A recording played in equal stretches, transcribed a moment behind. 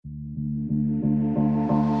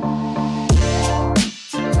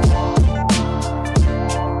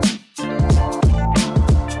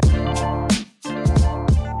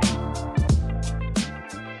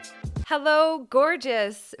Hello,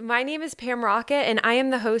 gorgeous. My name is Pam Rocket, and I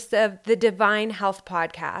am the host of the Divine Health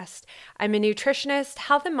Podcast. I'm a nutritionist,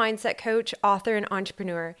 health and mindset coach, author, and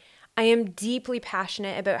entrepreneur. I am deeply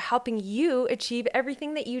passionate about helping you achieve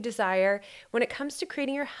everything that you desire when it comes to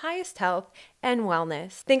creating your highest health and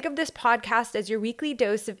wellness. Think of this podcast as your weekly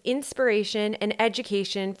dose of inspiration and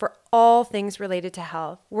education for all things related to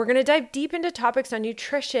health. We're going to dive deep into topics on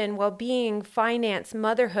nutrition, well-being, finance,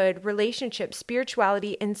 motherhood, relationships,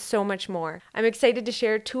 spirituality, and so much more. I'm excited to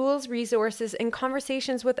share tools, resources, and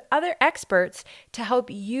conversations with other experts to help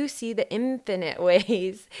you see the infinite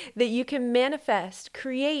ways that you can manifest,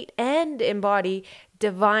 create, and embody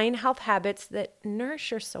divine health habits that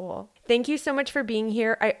nourish your soul. Thank you so much for being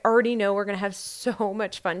here. I already know we're going to have so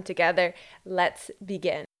much fun together. Let's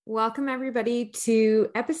begin. Welcome, everybody, to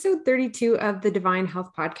episode 32 of the Divine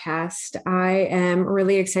Health Podcast. I am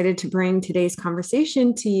really excited to bring today's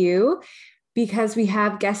conversation to you because we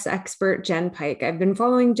have guest expert Jen Pike. I've been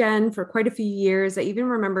following Jen for quite a few years. I even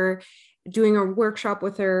remember doing a workshop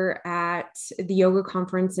with her at the yoga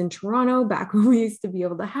conference in Toronto back when we used to be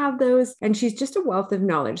able to have those. And she's just a wealth of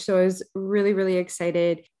knowledge. So I was really, really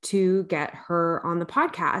excited to get her on the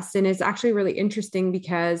podcast. And it's actually really interesting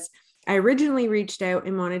because I originally reached out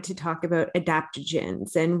and wanted to talk about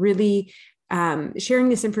adaptogens and really sharing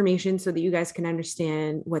this information so that you guys can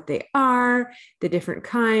understand what they are, the different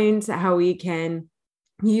kinds, how we can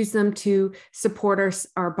use them to support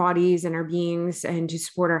our bodies and our beings and to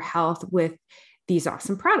support our health with these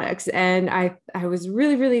awesome products. And I was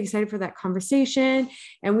really, really excited for that conversation.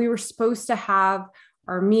 And we were supposed to have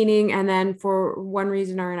our meeting. And then for one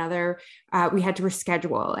reason or another, we had to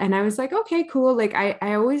reschedule. And I was like, okay, cool. Like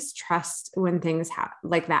I always trust when things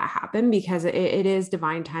like that happen because it is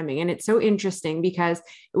divine timing. And it's so interesting because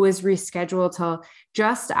it was rescheduled till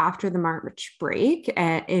just after the March break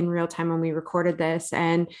in real time when we recorded this.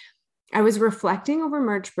 And I was reflecting over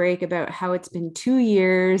March break about how it's been 2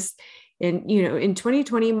 years. And, in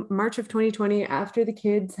 2020, March of 2020, after the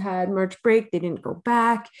kids had March break, they didn't go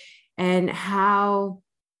back. And how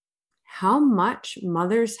much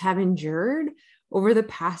mothers have endured over the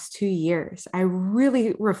past 2 years. I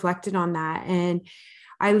really reflected on that. And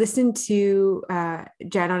I listened to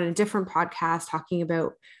Jen on a different podcast talking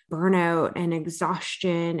about burnout and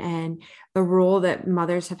exhaustion and the role that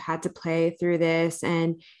mothers have had to play through this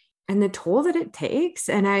and the toll that it takes.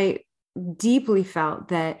 And I deeply felt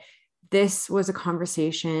that this was a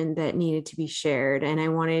conversation that needed to be shared. And I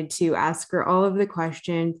wanted to ask her all of the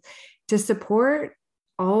questions to support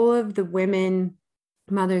all of the women,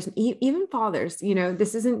 mothers, even fathers.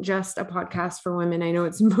 This isn't just a podcast for women. I know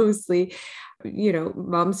it's mostly,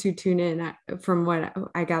 moms who tune in from what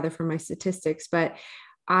I gather from my statistics, but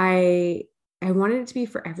I wanted it to be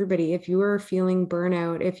for everybody. If you are feeling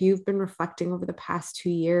burnout, if you've been reflecting over the past 2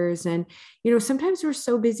 years, and, sometimes we're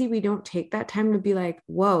so busy, we don't take that time to be like,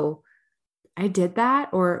 whoa, I did that,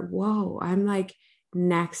 or whoa, I'm like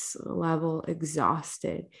next level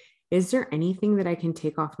exhausted. Is there anything that I can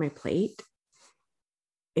take off my plate?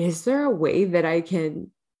 Is there a way that I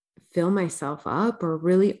can fill myself up or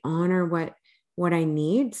really honor what I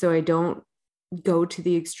need so I don't go to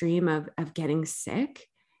the extreme of getting sick?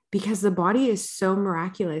 Because the body is so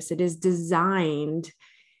miraculous. It is designed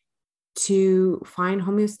to find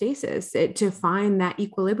homeostasis, to find that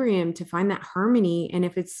equilibrium, to find that harmony. And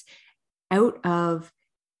if it's out of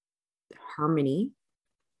harmony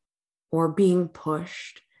or being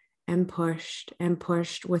pushed and pushed and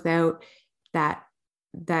pushed without that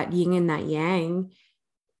yin and that yang,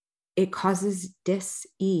 it causes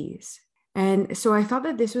dis-ease. And so I thought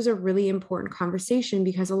that this was a really important conversation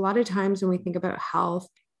because a lot of times when we think about health,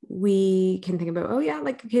 we can think about, oh yeah,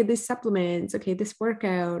 like, okay, this supplements, okay, this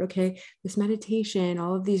workout, okay, this meditation,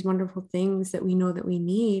 all of these wonderful things that we know that we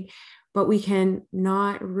need, but we can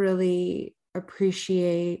not really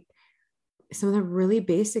appreciate some of the really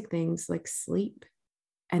basic things like sleep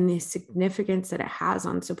and the significance that it has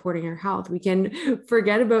on supporting our health. We can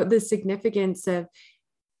forget about the significance of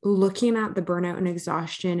looking at the burnout and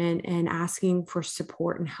exhaustion and asking for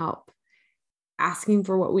support and help, asking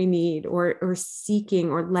for what we need or seeking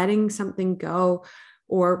or letting something go,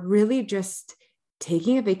 or really just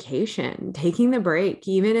taking a vacation, taking the break,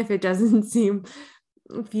 even if it doesn't seem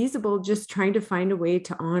feasible, just trying to find a way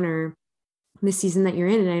to honor the season that you're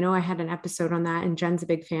in. And I know I had an episode on that, and Jen's a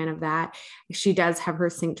big fan of that. She does have her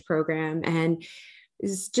synced program and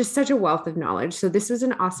is just such a wealth of knowledge. So this was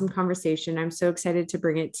an awesome conversation. I'm so excited to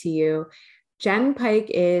bring it to you. Jen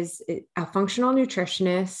Pike is a functional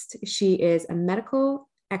nutritionist. She is a medical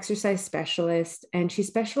exercise specialist, and she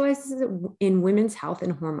specializes in women's health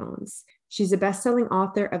and hormones. She's a best-selling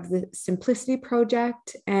author of The Simplicity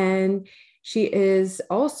Project, and she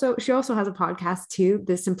also has a podcast too,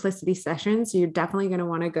 The Simplicity Session. So you're definitely going to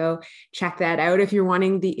want to go check that out if you're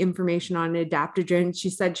wanting the information on adaptogen. She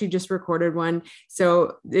said she just recorded one.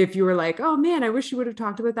 So if you were like, oh man, I wish she would have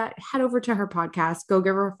talked about that, head over to her podcast, go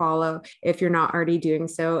give her a follow if you're not already doing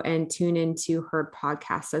so, and tune into her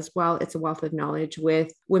podcast as well. It's a wealth of knowledge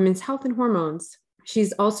with women's health and hormones.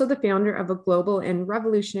 She's also the founder of a global and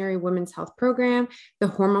revolutionary women's health program, the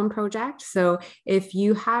Hormone Project. So if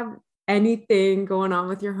you have anything going on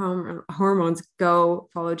with your hormones, go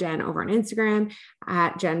follow Jen over on Instagram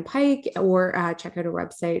at Jen Pike, or check out her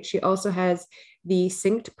website. She also has the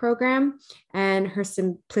Synced program and her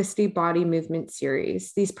Simplicity Body Movement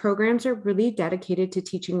series. These programs are really dedicated to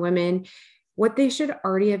teaching women what they should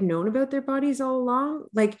already have known about their bodies all along.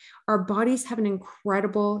 Like, our bodies have an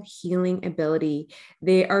incredible healing ability.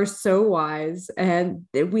 They are so wise, and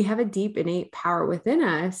we have a deep innate power within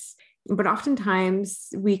us. But oftentimes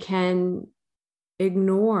we can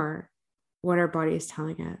ignore what our body is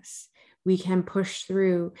telling us. We can push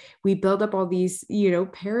through. We build up all these,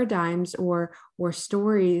 paradigms or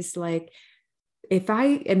stories like, if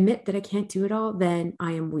I admit that I can't do it all, then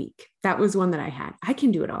I am weak. That was one that I had. I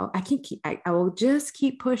can do it all. I will just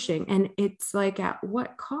keep pushing. And it's like, at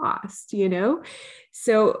what cost,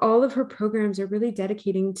 So all of her programs are really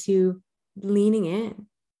dedicating to leaning in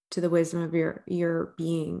to the wisdom of your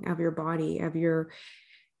being, of your body, of your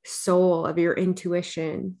soul, of your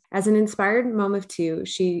intuition. As an inspired mom of two,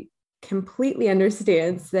 she completely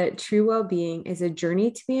understands that true well-being is a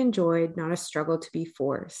journey to be enjoyed, not a struggle to be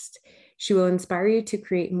forced. She will inspire you to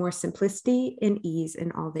create more simplicity and ease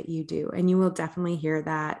in all that you do. And you will definitely hear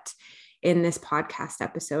that in this podcast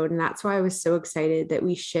episode. And that's why I was so excited that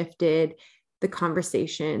we shifted the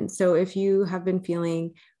conversation. So if you have been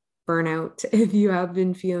feeling burnout, if you have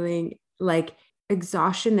been feeling like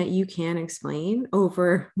exhaustion that you can't explain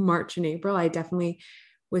over March and April, I definitely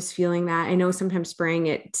was feeling that. I know sometimes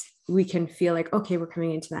spring, we can feel like, okay, we're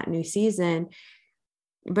coming into that new season.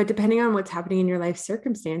 But depending on what's happening in your life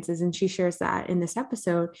circumstances, and she shares that in this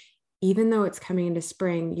episode, even though it's coming into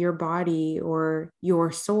spring, your body or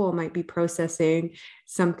your soul might be processing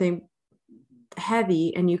something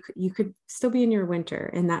heavy, and you could still be in your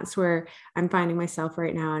winter. And that's where I'm finding myself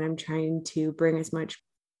right now. And I'm trying to bring as much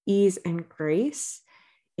ease and grace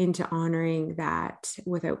into honoring that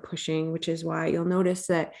without pushing, which is why you'll notice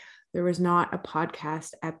that there was not a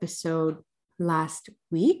podcast episode last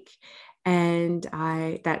week. And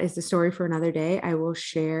that is the story for another day. I will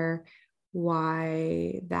share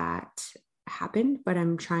why that happened, but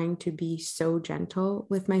I'm trying to be so gentle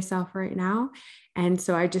with myself right now. And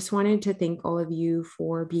so I just wanted to thank all of you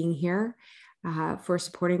for being here, for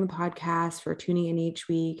supporting the podcast, for tuning in each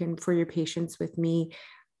week, and for your patience with me.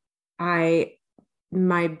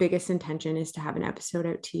 My biggest intention is to have an episode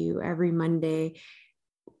out to you every Monday.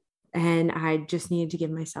 And I just needed to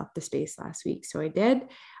give myself the space last week. So I did.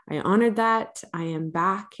 I honored that. I am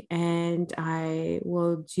back, and I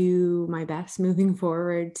will do my best moving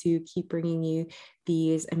forward to keep bringing you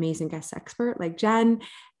these amazing guest experts like Jen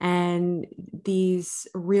and these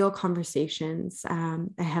real conversations. I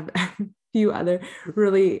have a few other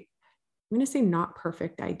really, I'm going to say not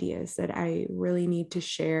perfect ideas that I really need to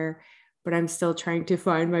share, but I'm still trying to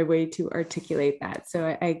find my way to articulate that. So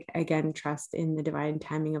I again, trust in the divine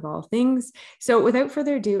timing of all things. So without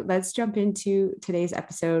further ado, let's jump into today's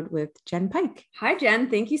episode with Jen Pike. Hi, Jen.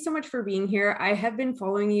 Thank you so much for being here. I have been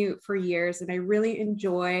following you for years, and I really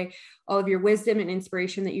enjoy all of your wisdom and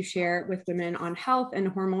inspiration that you share with women on health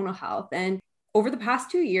and hormonal health. And over the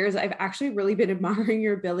past 2 years, I've actually really been admiring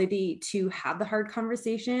your ability to have the hard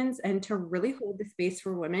conversations and to really hold the space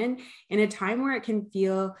for women in a time where it can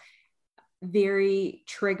feel very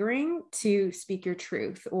triggering to speak your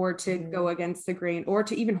truth or to go against the grain or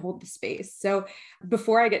to even hold the space. So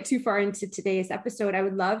before I get too far into today's episode, I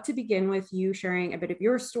would love to begin with you sharing a bit of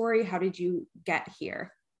your story. How did you get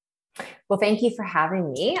here? Well, thank you for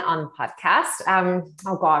having me on the podcast.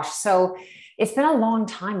 Oh gosh. So it's been a long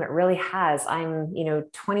time. It really has. I'm,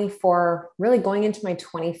 24, really going into my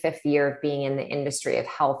 25th year of being in the industry of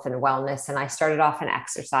health and wellness. And I started off in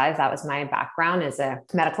exercise. That was my background as a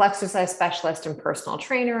medical exercise specialist and personal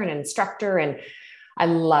trainer and instructor. And I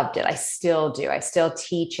loved it. I still do. I still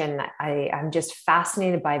teach. And I'm just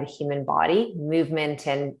fascinated by the human body, movement,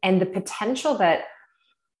 and the potential that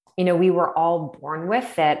we were all born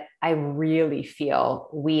with, that I really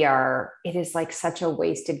feel it is like such a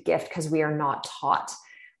wasted gift because we are not taught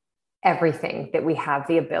everything that we have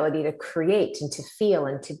the ability to create and to feel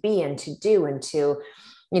and to be and to do and to,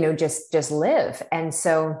 just live. And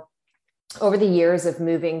so over the years of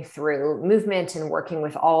moving through movement and working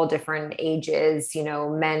with all different ages,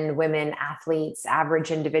 men, women, athletes,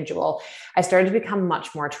 average individual, I started to become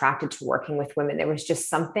much more attracted to working with women. There was just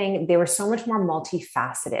something, they were so much more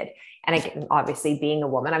multifaceted. And again, obviously being a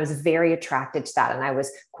woman, I was very attracted to that. And I was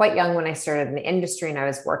quite young when I started in the industry, and I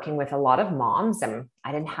was working with a lot of moms, and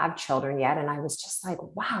I didn't have children yet. And I was just like,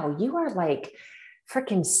 wow, you are like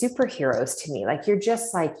freaking superheroes to me. Like, you're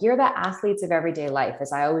just like, you're the athletes of everyday life,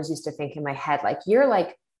 as I always used to think in my head. Like, you're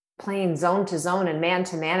like playing zone to zone and man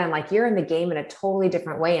to man, and like you're in the game in a totally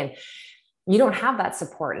different way. And you don't have that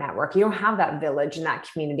support network. You don't have that village and that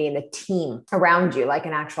community and the team around you like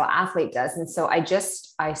an actual athlete does. And so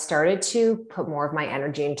I started to put more of my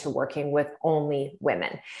energy into working with only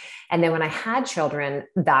women. And then when I had children,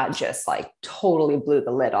 that just like totally blew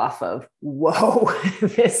the lid off of, whoa,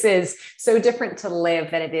 this is so different to live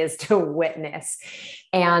than it is to witness.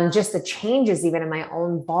 And just the changes even in my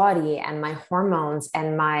own body and my hormones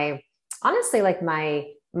and honestly, like my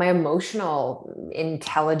emotional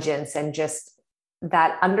intelligence, and just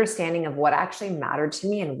that understanding of what actually mattered to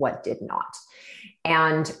me and what did not.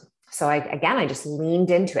 And so I just leaned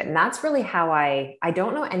into it. And that's really how I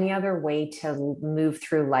don't know any other way to move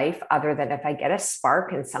through life other than if I get a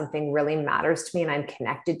spark and something really matters to me and I'm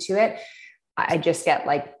connected to it, I just get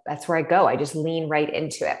like, that's where I go. I just lean right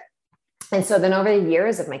into it. And so then over the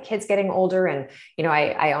years of my kids getting older, and,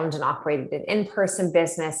 I owned and operated an in-person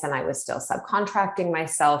business, and I was still subcontracting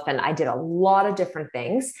myself, and I did a lot of different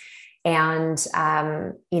things. And,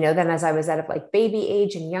 then as I was out of like baby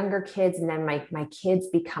age and younger kids, and then my kids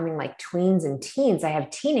becoming like tweens and teens, I have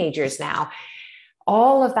teenagers now,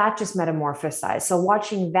 all of that just metamorphosized. So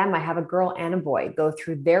watching them, I have a girl and a boy go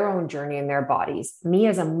through their own journey in their bodies, me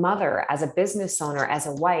as a mother, as a business owner, as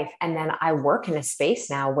a wife. And then I work in a space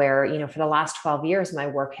now where, for the last 12 years, my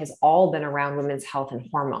work has all been around women's health and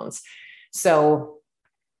hormones. So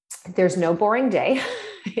there's no boring day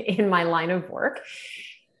in my line of work.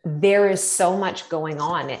 There is so much going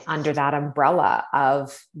on under that umbrella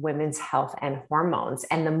of women's health and hormones.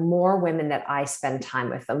 And the more women that I spend time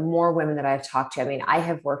with, the more women that I've talked to, I mean, I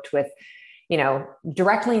have worked with,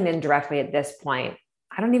 directly and indirectly at this point,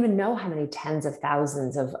 I don't even know how many tens of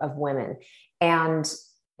thousands of women. And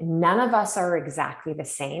none of us are exactly the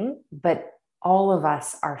same, but all of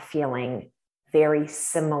us are feeling very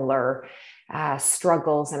similar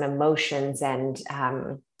struggles and emotions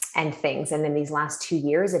and things. And in these last 2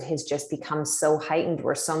 years, it has just become so heightened,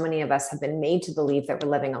 where so many of us have been made to believe that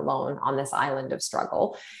we're living alone on this island of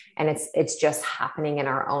struggle. And it's just happening in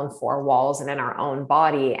our own four walls and in our own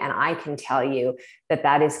body. And I can tell you that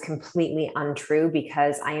that is completely untrue,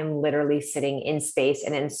 because I am literally sitting in space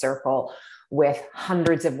and in circle with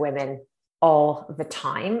hundreds of women all the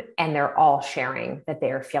time. And they're all sharing that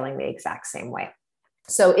they are feeling the exact same way.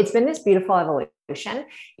 So it's been this beautiful evolution.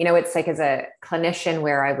 It's like, as a clinician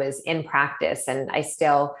where I was in practice, and I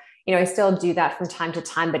still do that from time to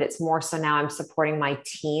time, but it's more so now I'm supporting my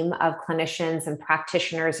team of clinicians and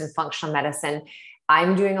practitioners in functional medicine.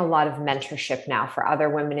 I'm doing a lot of mentorship now for other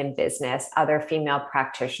women in business, other female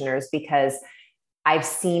practitioners, because I've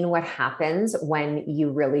seen what happens when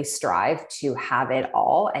you really strive to have it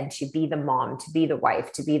all, and to be the mom, to be the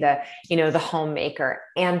wife, to be the homemaker,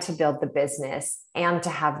 and to build the business, and to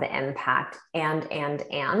have the impact, and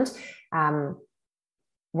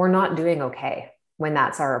we're not doing okay when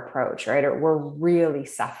that's our approach, right? Or we're really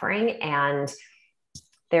suffering, and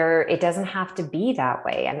it doesn't have to be that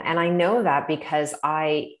way. And I know that because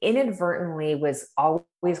I inadvertently was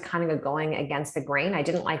always kind of going against the grain. I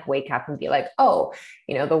didn't like wake up and be like, oh,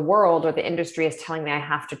 the world or the industry is telling me I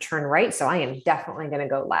have to turn right, so I am definitely going to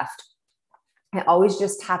go left. I always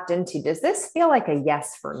just tapped into, does this feel like a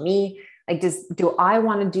yes for me? Like, do I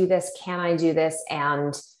want to do this? Can I do this?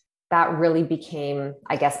 And that really became,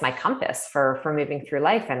 I guess, my compass for moving through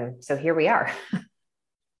life. And so here we are.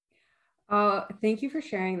 Thank you for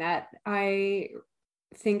sharing that. I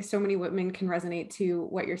think so many women can resonate to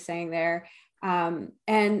what you're saying there.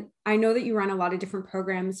 And I know that you run a lot of different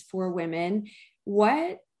programs for women.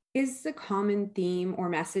 What is the common theme or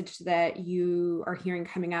message that you are hearing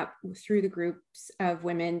coming up through the groups of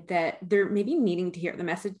women that they're maybe needing to hear, the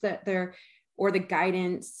message that or the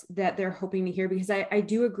guidance that they're hoping to hear? Because I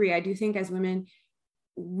do agree. I do think as women,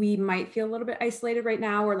 we might feel a little bit isolated right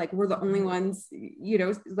now, or like we're the only ones,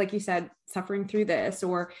 like you said, suffering through this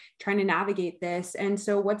or trying to navigate this. And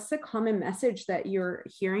so what's the common message that you're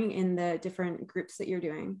hearing in the different groups that you're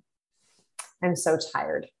doing? I'm so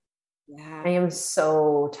tired. Yeah. I am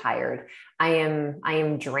so tired. I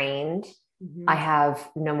am drained. Mm-hmm. I have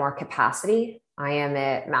no more capacity. I am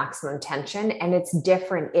at maximum tension, and it's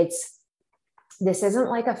different. this isn't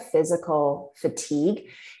like a physical fatigue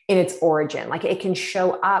in its origin. Like it can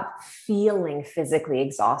show up feeling physically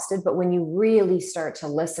exhausted, but when you really start to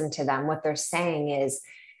listen to them, what they're saying is,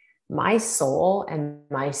 my soul and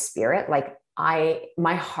my spirit, like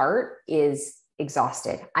my heart is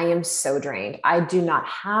exhausted. I am so drained. I do not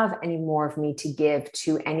have any more of me to give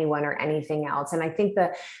to anyone or anything else. And I think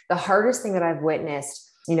the hardest thing that I've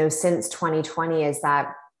witnessed, since 2020 is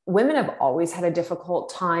that women have always had a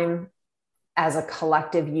difficult time as a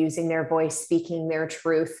collective using their voice, speaking their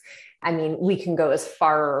truth. I mean, we can go as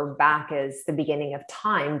far back as the beginning of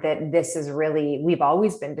time that this is really, we've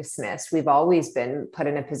always been dismissed. We've always been put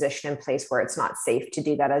in a position and place where it's not safe to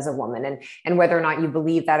do that as a woman. And whether or not you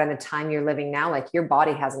believe that in the time you're living now, like your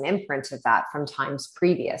body has an imprint of that from times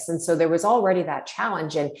previous. And so there was already that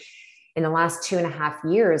challenge. And in the last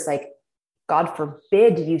 2.5 years, like, God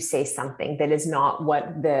forbid you say something that is not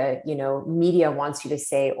what the, media wants you to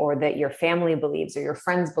say, or that your family believes, or your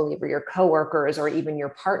friends believe, or your coworkers, or even your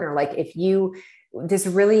partner. Like this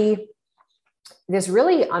really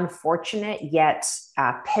unfortunate yet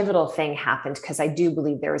pivotal thing happened, because I do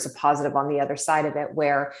believe there is a positive on the other side of it,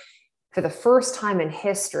 where for the first time in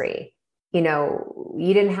history,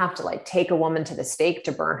 you didn't have to like take a woman to the stake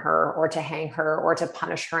to burn her or to hang her or to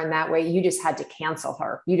punish her in that way. You just had to cancel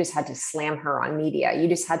her. You just had to slam her on media. You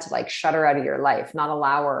just had to like shut her out of your life, not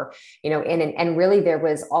allow her, in. And really there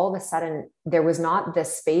was all of a sudden, there was not the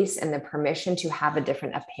space and the permission to have a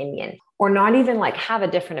different opinion, or not even like have a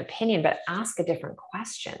different opinion, but ask a different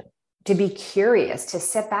question, to be curious, to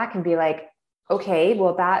sit back and be like, okay,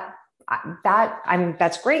 well,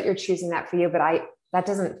 that's great. You're choosing that for you, but that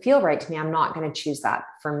doesn't feel right to me. I'm not going to choose that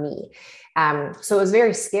for me. So it was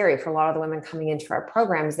very scary for a lot of the women coming into our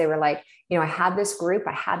programs. They were like, I had this group,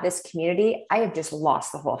 I had this community, I have just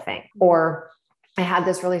lost the whole thing. Or I had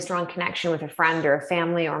this really strong connection with a friend or a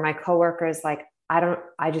family or my coworkers. Like,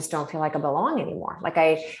 I just don't feel like I belong anymore. Like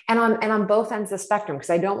and on both ends of the spectrum, because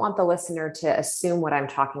I don't want the listener to assume what I'm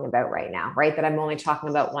talking about right now, right? That I'm only talking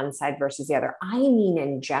about one side versus the other. I mean,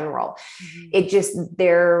 in general, it just,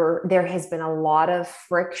 there has been a lot of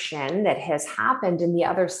friction that has happened. And the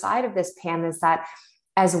other side of this, Pam, is that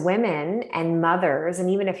as women and mothers, and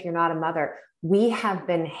even if you're not a mother, we have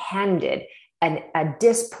been handed a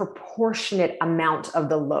disproportionate amount of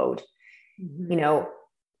the load.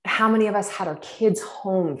 How many of us had our kids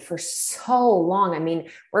home for so long? I mean,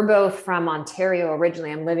 we're both from Ontario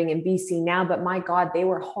originally. I'm living in BC now, but my God, they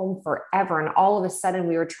were home forever. And all of a sudden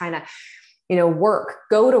we were trying to,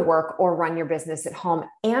 go to work or run your business at home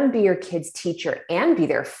and be your kid's teacher and be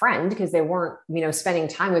their friend, because they weren't, spending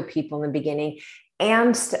time with people in the beginning.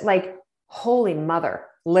 And like, holy mother,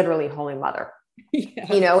 literally holy mother. Yeah.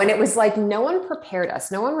 And it was like, no one prepared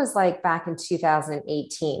us. No one was like, back in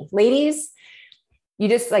 2018, ladies, you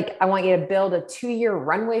just like, I want you to build a 2-year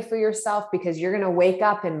runway for yourself, because you're going to wake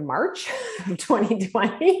up in March of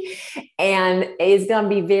 2020 and it's going to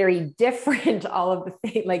be very different. All of the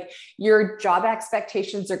things, like your job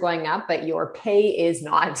expectations are going up, but your pay is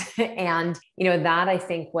not. And, that I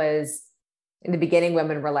think was in the beginning,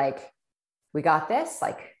 women were like, we got this,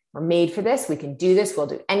 like we're made for this. We can do this. We'll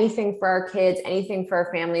do anything for our kids, anything for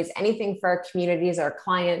our families, anything for our communities, our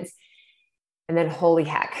clients. And then holy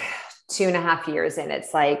heck, 2.5 years in,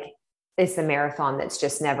 it's like, it's a marathon that's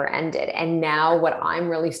just never ended. And now what I'm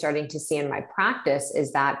really starting to see in my practice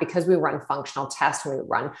is that, because we run functional tests, we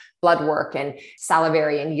run blood work and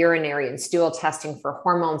salivary and urinary and stool testing for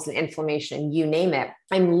hormones and inflammation, you name it,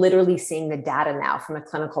 I'm literally seeing the data now from a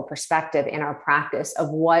clinical perspective in our practice of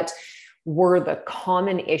what were the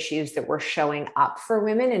common issues that were showing up for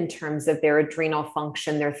women in terms of their adrenal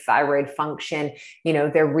function, their thyroid function,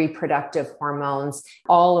 their reproductive hormones,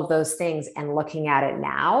 all of those things, and looking at it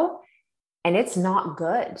now. And it's not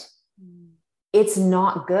good. It's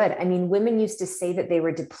not good. I mean, women used to say that they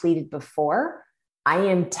were depleted before. I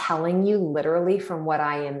am telling you, literally from what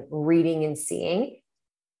I am reading and seeing,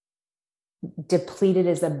 depleted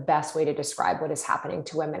is the best way to describe what is happening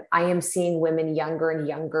to women. I am seeing women younger and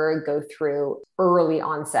younger go through early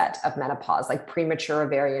onset of menopause, like premature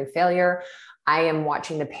ovarian failure. I am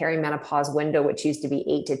watching the perimenopause window, which used to be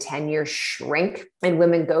 8 to 10 years, shrink, and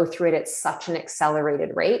women go through it at such an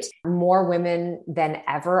accelerated rate. More women than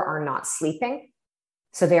ever are not sleeping.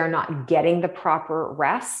 So they are not getting the proper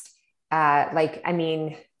rest. There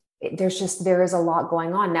is a lot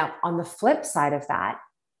going on. Now, on the flip side of that,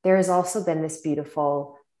 there has also been this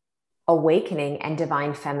beautiful awakening and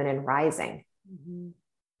divine feminine rising,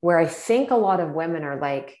 where I think a lot of women are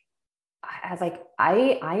like, I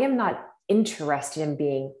am not interested in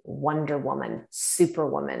being Wonder Woman,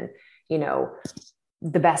 Superwoman, the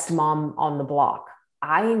best mom on the block.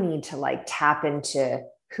 I need to like tap into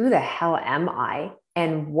who the hell am I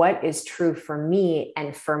and what is true for me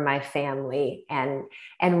and for my family, and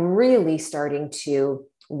really starting to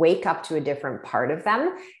wake up to a different part of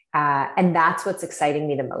them. And that's what's exciting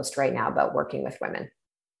me the most right now about working with women.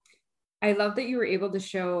 I love that you were able to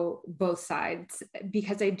show both sides,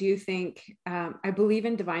 because I do think, I believe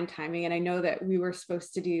in divine timing. And I know that we were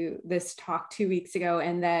supposed to do this talk 2 weeks ago,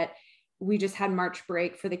 and that we just had March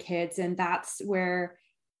break for the kids. And that's where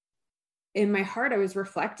in my heart, I was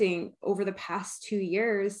reflecting over the past 2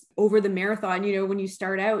 years over the marathon. You know, when you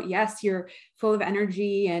start out, yes, you're full of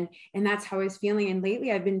energy, and that's how I was feeling. And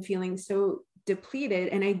lately I've been feeling so depleted.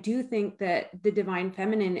 And I do think that the divine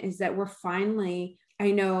feminine is that we're finally,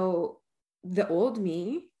 I know the old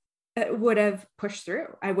me would have pushed through.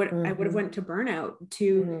 I would have went to burnout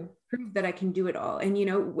to prove that I can do it all. And, you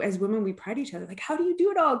know, as women, we pride each other. Like, how do you do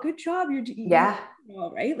it all? Good job. You're doing it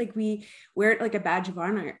all, right? Like, we wear it like a badge of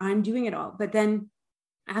honor. I'm doing it all. But then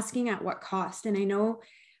asking at what cost? And I know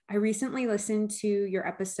I recently listened to your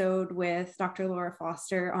episode with Dr. Laura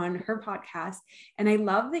Foster on her podcast. And I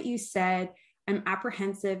love that you said, I'm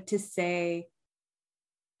apprehensive to say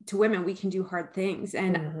to women, we can do hard things.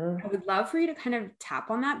 And I would love for you to kind of tap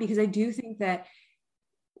on that, because I do think that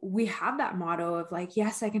we have that motto of like,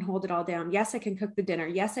 yes, I can hold it all down. Yes, I can cook the dinner.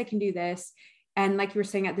 Yes, I can do this. And like you were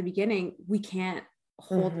saying at the beginning, we can't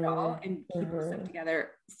hold it all and keep stuff together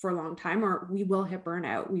for a long time, or we will hit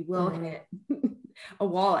burnout. We will hit a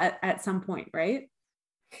wall at some point, right?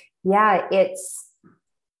 Yeah, it's,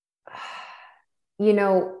 you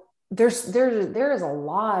know, there is a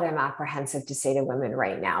lot I'm apprehensive to say to women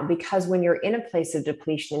right now, because when you're in a place of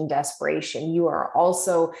depletion and desperation, you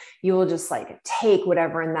will just like take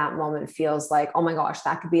whatever in that moment feels like, oh my gosh,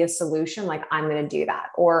 that could be a solution. Like, I'm going to do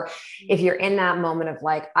that. Or if you're in that moment of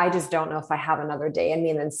like, I just don't know if I have another day in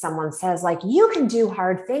me. And then someone says like, you can do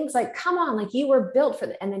hard things. Like, come on, like you were built for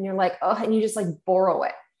that. And then you're like, oh, and you just like borrow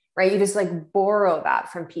it, right? You just like borrow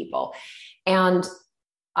that from people. And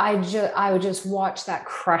I would just watch that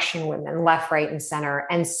crushing women left, right, and center.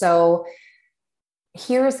 And so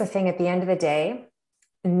here's the thing: at the end of the day,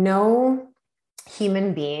 no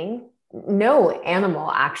human being, no animal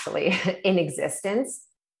actually in existence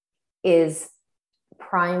is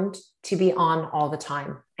primed to be on all the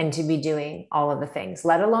time and to be doing all of the things,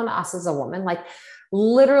 let alone us as a woman. Like,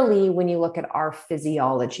 literally, when you look at our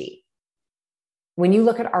physiology, when you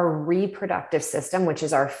look at our reproductive system, which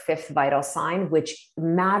is our fifth vital sign, which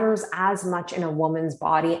matters as much in a woman's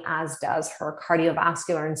body as does her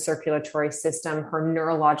cardiovascular and circulatory system, her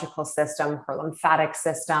neurological system, her lymphatic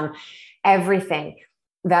system, everything,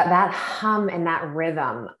 that hum and that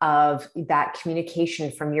rhythm of that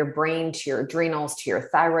communication from your brain to your adrenals, to your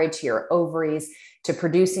thyroid, to your ovaries, to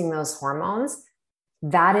producing those hormones,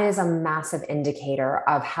 that is a massive indicator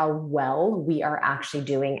of how well we are actually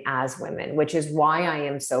doing as women, which is why I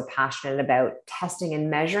am so passionate about testing and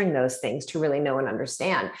measuring those things to really know and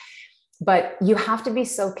understand. But you have to be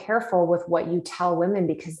so careful with what you tell women,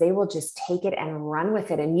 because they will just take it and run with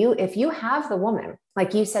it. And if you have the woman,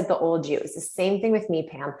 like you said, the old you, it's the same thing with me,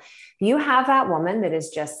 Pam. If you have that woman that is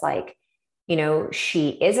just like, you know, she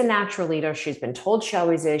is a natural leader. She's been told she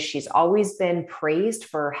always is. She's always been praised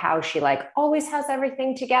for how she like always has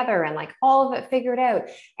everything together and like all of it figured out.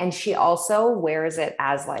 And she also wears it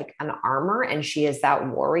as like an armor. And she is that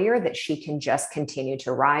warrior that she can just continue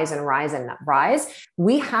to rise and rise and rise.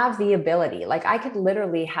 We have the ability, like I could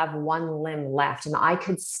literally have one limb left and I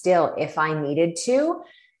could still, if I needed to,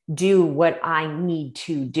 do what I need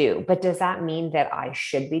to do. But does that mean that I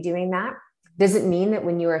should be doing that? Does it mean that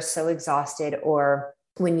when you are so exhausted, or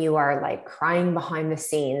when you are like crying behind the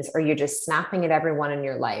scenes, or you're just snapping at everyone in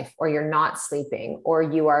your life, or you're not sleeping, or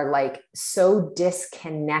you are like so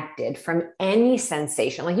disconnected from any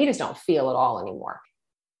sensation, like you just don't feel it all anymore,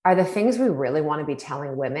 are the things we really want to be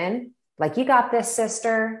telling women? Like, you got this,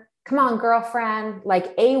 sister. Come on, girlfriend,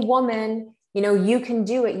 like a woman, you know, you can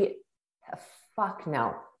do it. Fuck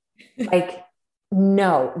no. Like,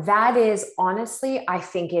 no, that is honestly, I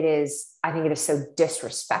think it is so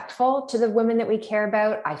disrespectful to the women that we care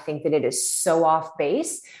about. I think that it is so off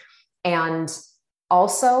base. And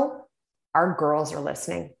also, our girls are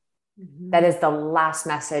listening. That is the last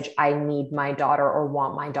message I need my daughter or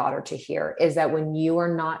want my daughter to hear, is that when you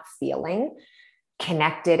are not feeling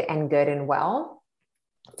connected and good and well,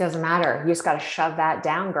 it doesn't matter. You just got to shove that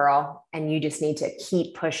down, girl. And you just need to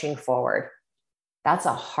keep pushing forward. That's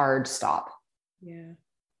a hard stop. Yeah.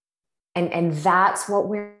 And that's what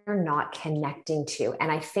we're not connecting to.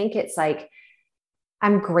 And I think it's like,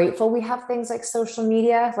 I'm grateful we have things like social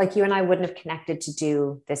media. Like, you and I wouldn't have connected to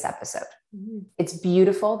do this episode. It's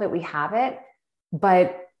beautiful that we have it,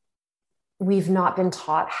 but we've not been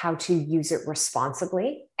taught how to use it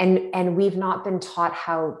responsibly. And we've not been taught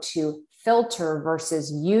how to filter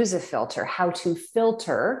versus use a filter, how to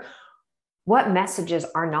filter what messages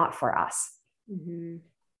are not for us. Mm-hmm.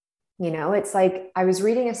 It's like I was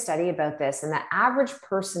reading a study about this, and the average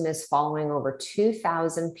person is following over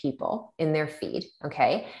 2,000 people in their feed.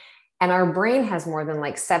 Okay. And our brain has more than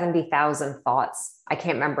like 70,000 thoughts. I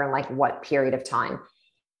can't remember in like what period of time.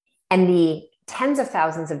 And the tens of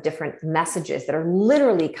thousands of different messages that are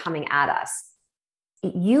literally coming at us.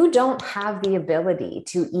 You don't have the ability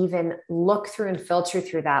to even look through and filter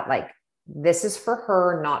through that. Like, this is for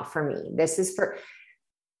her, not for me.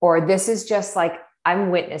 Or this is just like, I'm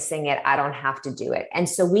witnessing it. I don't have to do it. And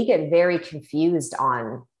so we get very confused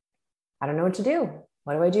on, I don't know what to do.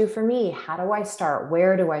 What do I do for me? How do I start?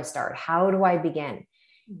 Where do I start? How do I begin?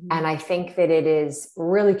 Mm-hmm. And I think that it is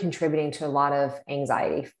really contributing to a lot of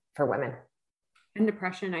anxiety for women. And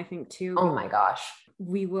depression, I think too. Oh my gosh.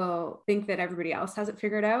 We will think that everybody else has it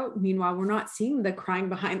figured out. Meanwhile, we're not seeing the crying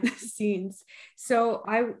behind the scenes. So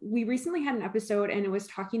we recently had an episode, and it was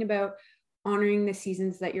talking about honoring the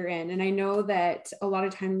seasons that you're in. And I know that a lot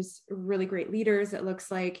of times really great leaders, it looks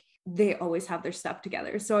like they always have their stuff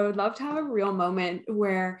together. So I would love to have a real moment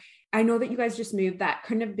where I know that you guys just moved. That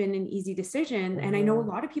couldn't have been an easy decision. And I know a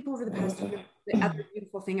lot of people over the past year, the other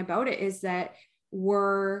beautiful thing about it is that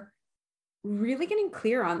we're really getting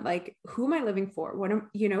clear on like, who am I living for? What am,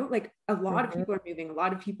 like a lot of people are moving, a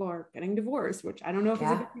lot of people are getting divorced, which I don't know if it's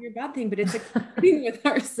a good thing or a bad thing, but it's being with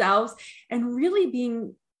ourselves and really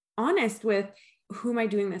being honest with, who am I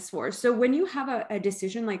doing this for? So when you have a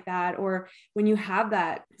decision like that, or when you have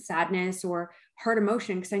that sadness or hard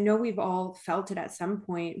emotion, because I know we've all felt it at some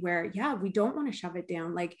point where, we don't want to shove it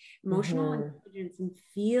down. Like emotional intelligence and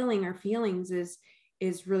feeling our feelings is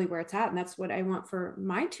really where it's at. And that's what I want for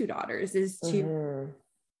my two daughters, is to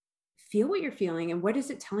feel what you're feeling and what is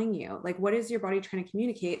it telling you? Like, what is your body trying to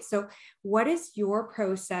communicate? So what is your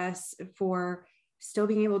process for still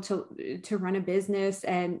being able to run a business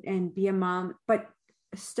and be a mom, but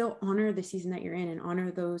still honor the season that you're in and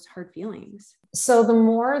honor those hard feelings? So the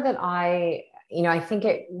more that I think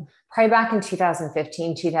it probably back in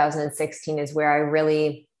 2015, 2016 is where I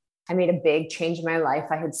made a big change in my life.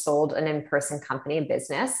 I had sold an in-person company, a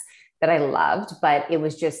business that I loved, but it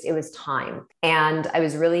was time. And I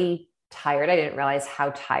was really tired. I didn't realize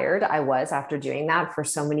how tired I was after doing that for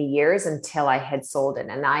so many years until I had sold it.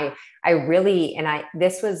 And the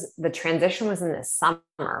transition was in the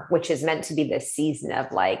summer, which is meant to be this season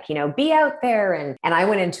of like, be out there. And I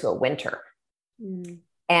went into a winter.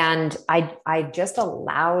 And I just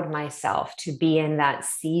allowed myself to be in that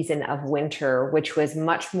season of winter, which was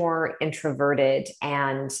much more introverted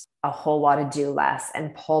and a whole lot of do less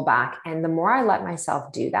and pull back. And the more I let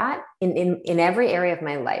myself do that in every area of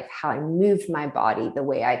my life, how I moved my body, the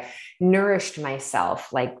way I nourished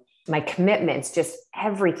myself, like my commitments, just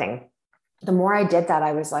everything. The more I did that,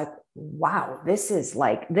 I was like, wow, this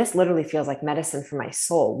literally feels like medicine for my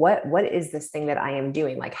soul. What is this thing that I am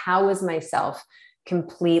doing? Like, how is myself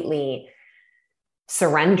completely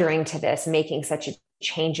surrendering to this, making such a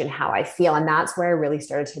change in how I feel? And that's where I really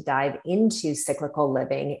started to dive into cyclical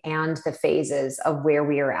living and the phases of where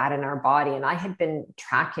we are at in our body. And I had been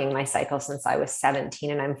tracking my cycle since I was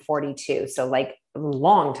 17 and I'm 42. So like a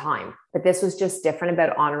long time, but this was just different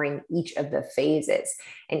about honoring each of the phases,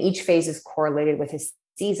 and each phase is correlated with his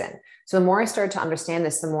season. So the more I started to understand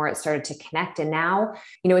this, the more it started to connect. And now,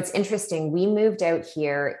 it's interesting. We moved out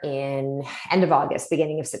here in end of August,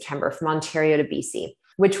 beginning of September, from Ontario to BC,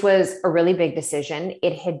 which was a really big decision.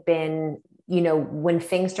 It had been, when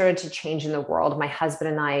things started to change in the world, my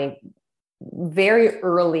husband and I, very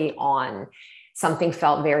early on, something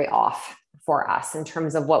felt very off for us in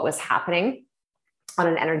terms of what was happening on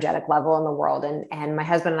an energetic level in the world. And my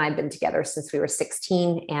husband and I have been together since we were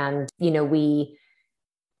 16. And,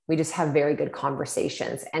 we just have very good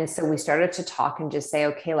conversations. And so we started to talk and just say,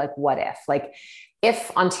 okay, like, what if? Like,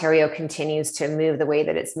 if Ontario continues to move the way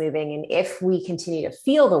that it's moving, and if we continue to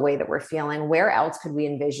feel the way that we're feeling, where else could we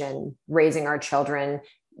envision raising our children,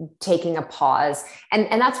 taking a pause?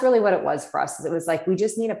 And that's really what it was for us. It was like, we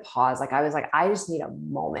just need a pause. Like, I was like, I just need a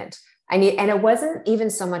moment. And it wasn't even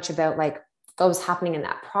so much about like what was happening in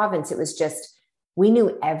that province. It was just, we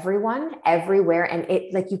knew everyone everywhere, and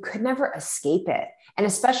it, like, you could never escape it. And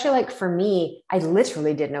especially like for me, I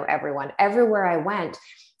literally did know everyone everywhere I went.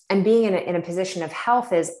 And being in a position of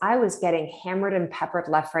health is I was getting hammered and peppered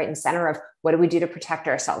left, right, and center of what do we do to protect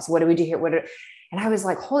ourselves? What do we do here? And I was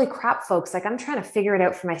like, holy crap, folks, like, I'm trying to figure it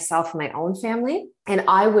out for myself and my own family. And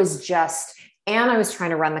I was just and I was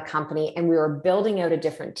trying to run the company, and we were building out a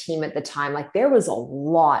different team at the time. Like there was a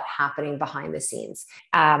lot happening behind the scenes,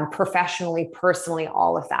 professionally, personally,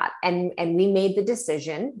 all of that. And we made the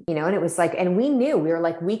decision, you know, and it was like, and we knew, we were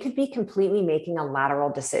like, we could be completely making a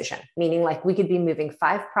lateral decision, meaning like we could be moving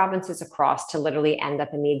 5 provinces across to literally end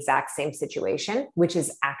up in the exact same situation, which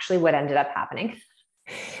is actually what ended up happening.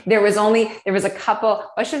 There was a couple,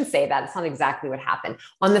 I shouldn't say that. It's not exactly what happened.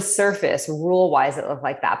 On the surface, rule wise, it looked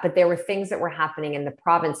like that. But there were things that were happening in the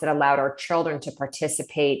province that allowed our children to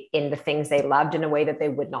participate in the things they loved in a way that they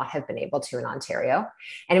would not have been able to in Ontario.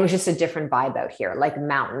 And it was just a different vibe out here, like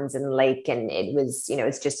mountains and lake. And it was, you know,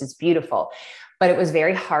 it's beautiful. But it was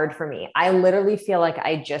very hard for me. I literally feel like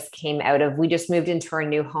I just came out of, we just moved into our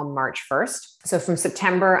new home March 1st. So from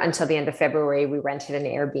September until the end of February, we rented an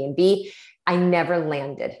Airbnb. I never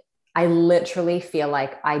landed. I literally feel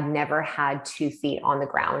like I never had 2 feet on the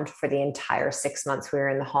ground for the entire 6 months we were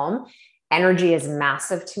in the home. Energy is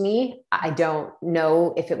massive to me. I don't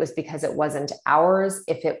know if it was because it wasn't ours,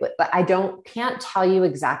 if it was, can't tell you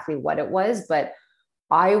exactly what it was, but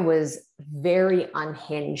I was very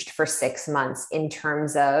unhinged for 6 months in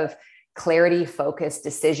terms of clarity, focus,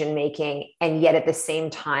 decision-making. And yet at the same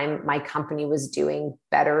time, my company was doing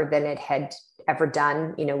better than it had ever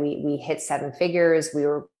done. You know, we hit 7 figures. We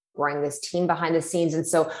were growing this team behind the scenes. And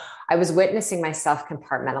so I was witnessing myself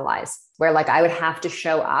compartmentalize, where like I would have to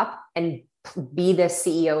show up and be the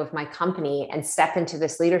CEO of my company and step into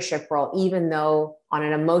this leadership role, even though on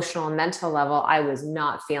an emotional and mental level, I was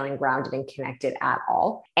not feeling grounded and connected at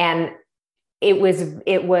all. And it was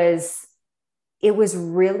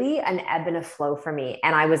really an ebb and a flow for me.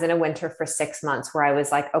 And I was in a winter for 6 months where I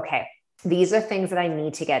was like, okay, these are things that I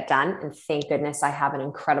need to get done. And thank goodness I have an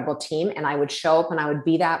incredible team. And I would show up and I would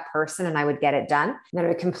be that person and I would get it done. And then I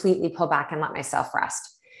would completely pull back and let myself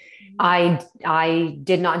rest. I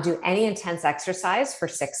did not do any intense exercise for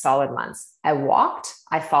 6 solid months. I walked,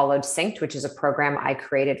 I followed Synced, which is a program I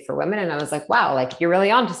created for women. And I was like, wow, like you're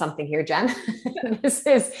really onto something here, Jen. This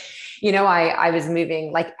is, you know, I was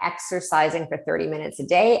moving, like exercising for 30 minutes a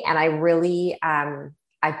day. And I really, I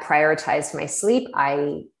prioritized my sleep.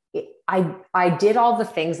 I did all the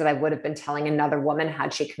things that I would have been telling another woman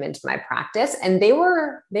had she come into my practice. And it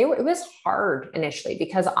was hard initially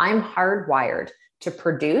because I'm hardwired to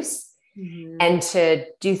produce and to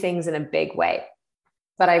do things in a big way.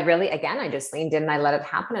 But I really, again, I just leaned in and I let it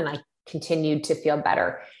happen and I continued to feel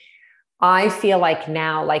better. I feel like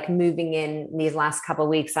now, like moving in these last couple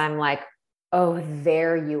of weeks, I'm like, oh,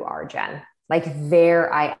 there you are, Jen. Like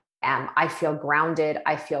there I am. I feel grounded.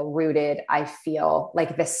 I feel rooted. I feel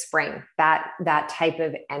like the spring, that type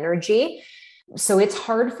of energy. So it's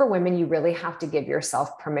hard for women. You really have to give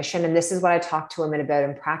yourself permission. And this is what I talk to women about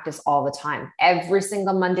in practice all the time. Every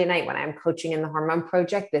single Monday night when I'm coaching in the Hormone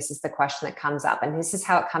Project, this is the question that comes up. And this is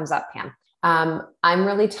how it comes up, Pam. I'm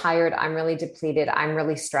really tired. I'm really depleted. I'm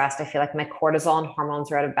really stressed. I feel like my cortisol and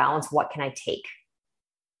hormones are out of balance. What can I take?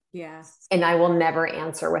 Yeah. And I will never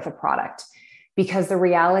answer with a product, because the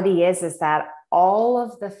reality is that all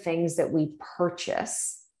of the things that we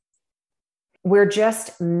purchase, we're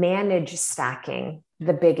just manage stacking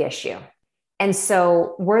the big issue. And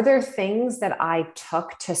so were there things that I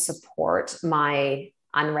took to support my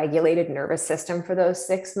unregulated nervous system for those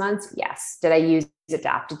 6 months? Yes. Did I use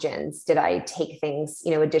adaptogens? Did I take things,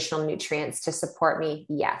 additional nutrients to support me?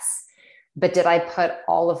 Yes. But did I put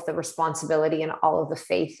all of the responsibility and all of the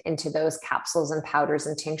faith into those capsules and powders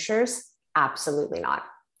and tinctures? Absolutely not.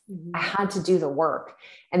 I had to do the work.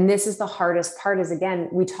 And this is the hardest part is, again,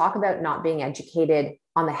 we talk about not being educated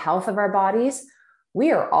on the health of our bodies.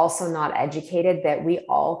 We are also not educated that we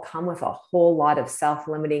all come with a whole lot of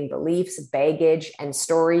self-limiting beliefs, baggage, and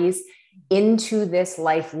stories into this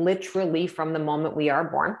life, literally from the moment we are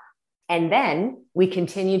born. And then we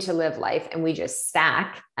continue to live life and we just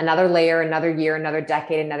stack another layer, another year, another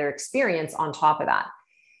decade, another experience on top of that.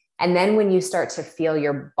 And then when you start to feel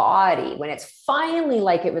your body, when it's finally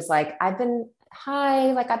like, it was like, I've been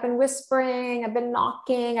whispering, I've been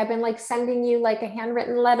knocking, I've been like sending you like a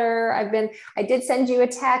handwritten letter. I did send you a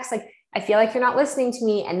text. Like, I feel like you're not listening to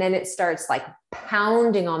me. And then it starts like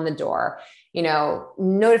pounding on the door,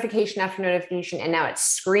 notification after notification. And now it's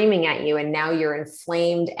screaming at you. And now you're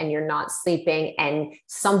inflamed and you're not sleeping and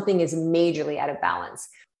something is majorly out of balance.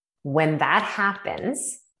 When that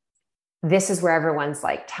happens, this is where everyone's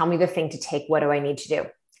like, tell me the thing to take. What do I need to do?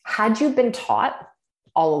 Had you been taught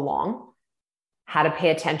all along how to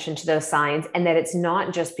pay attention to those signs, and that it's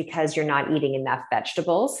not just because you're not eating enough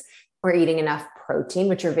vegetables or eating enough protein,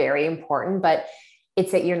 which are very important, but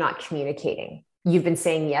it's that you're not communicating. You've been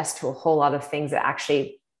saying yes to a whole lot of things that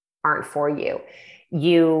actually aren't for you.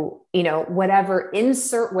 whatever,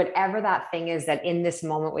 insert whatever that thing is that in this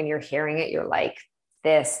moment when you're hearing it, you're like,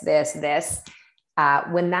 this.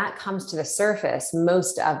 When that comes to the surface,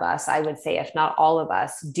 most of us, I would say, if not all of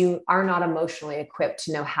us, are not emotionally equipped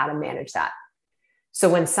to know how to manage that. So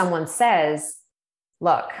when someone says,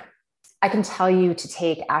 look, I can tell you to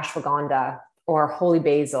take ashwagandha or holy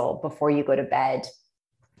basil before you go to bed,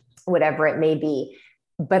 whatever it may be,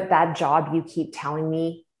 but that job you keep telling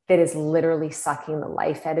me that is literally sucking the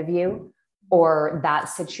life out of you, or that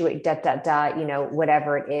situation,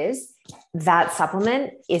 whatever it is, that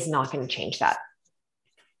supplement is not going to change that.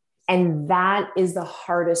 And that is the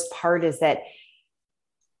hardest part, is that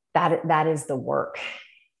is the work.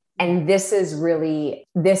 And this is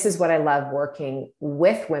what I love working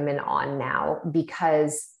with women on now,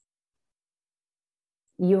 because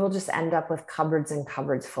you will just end up with cupboards and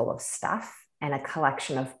cupboards full of stuff and a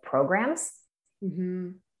collection of programs,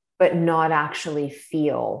 but not actually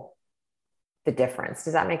feel the difference.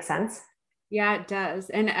 Does that make sense? Yeah, it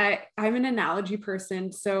does. And I'm an analogy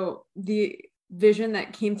person. So the vision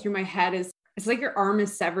that came through my head is, it's like your arm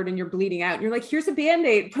is severed and you're bleeding out. And you're like, here's a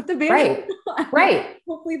Band-Aid, put the Band-Aid on. Right.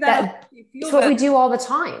 Hopefully that's what we do all the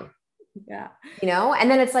time. Yeah.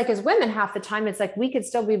 And then it's like, as women, half the time, it's like, we could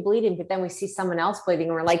still be bleeding, but then we see someone else bleeding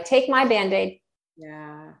and we're like, take my Band-Aid.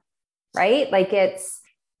 Yeah. Right. Like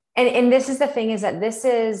and this is the thing, is that this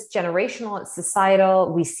is generational, it's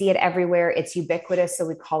societal. We see it everywhere. It's ubiquitous. So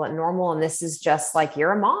we call it normal. And this is just like,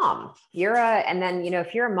 you're a mom, and then,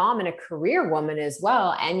 if you're a mom and a career woman as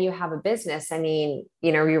well, and you have a business, I mean,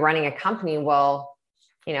 you're running a company, well,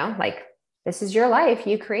 like, this is your life,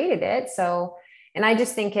 you created it. So, and I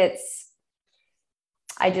just think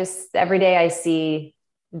every day I see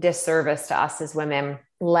disservice to us as women,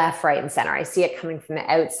 left, right, and center. I see it coming from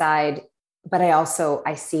the outside, but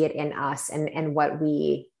I see it in us and what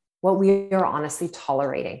we are honestly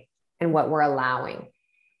tolerating and what we're allowing.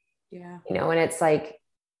 Yeah. And it's like,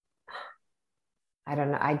 I don't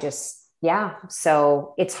know.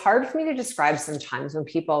 So it's hard for me to describe sometimes when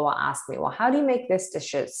people will ask me, well, how do you make this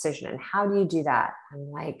decision? And how do you do that? I'm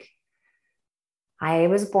like, I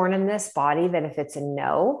was born in this body that if it's a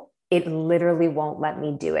no, it literally won't let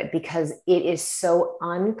me do it, because it is so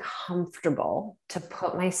uncomfortable to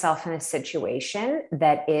put myself in a situation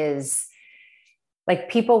that is like,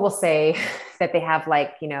 people will say that they have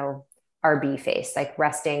like, RB face, like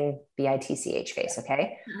resting BITCH face.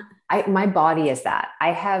 Okay. My body is that.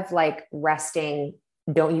 I have like resting,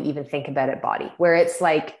 don't you even think about it body, where it's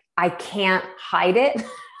like, I can't hide it.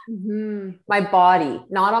 My body,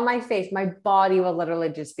 not on my face, my body will literally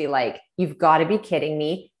just be like, you've got to be kidding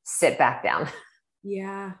me. Sit back down.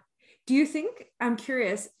 Yeah. Do you think, I'm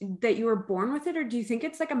curious, that you were born with it, or do you think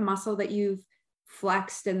it's like a muscle that you've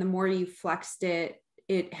flexed, and the more you flexed it,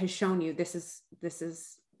 it has shown you this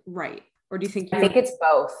is right? Or do you think I think it's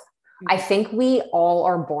both. I think we all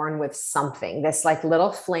are born with something, this like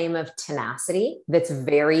little flame of tenacity that's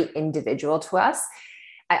very individual to us.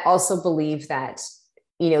 I also believe that,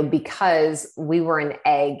 because we were an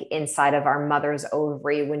egg inside of our mother's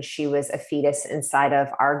ovary when she was a fetus inside of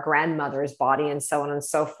our grandmother's body, and so on and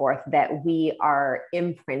so forth, that we are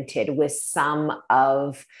imprinted with some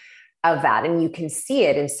of that. And you can see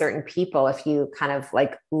it in certain people if you kind of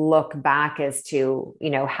like look back as to,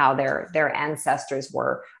 how their ancestors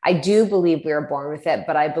were. I do believe we are born with it,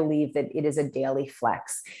 but I believe that it is a daily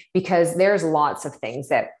flex, because there's lots of things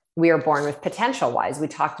that we are born with potential wise. We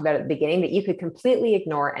talked about at the beginning that you could completely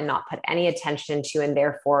ignore and not put any attention to, and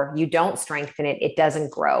therefore you don't strengthen it. It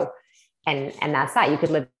doesn't grow. And that's that. You could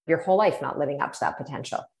live your whole life not living up to that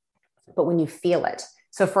potential. But when you feel it,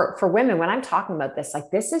 so for women, when I'm talking about this,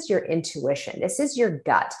 like, this is your intuition, this is your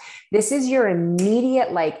gut, this is your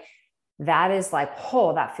immediate, like, that is like,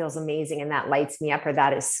 oh, that feels amazing. And that lights me up, or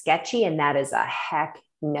that is sketchy. And that is a heck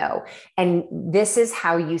no. And this is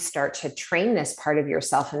how you start to train this part of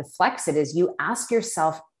yourself and flex it, is you ask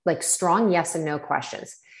yourself like strong yes and no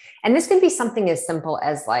questions. And this can be something as simple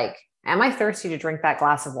as like, am I thirsty to drink that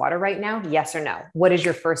glass of water right now? Yes or no? What is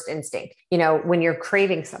your first instinct? When you're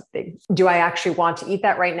craving something, do I actually want to eat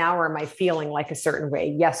that right now? Or am I feeling like a certain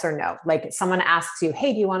way? Yes or no? Like, someone asks you,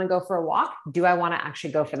 hey, do you want to go for a walk? Do I want to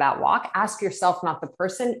actually go for that walk? Ask yourself, not the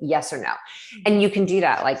person, yes or no. And you can do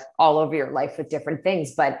that like all over your life with different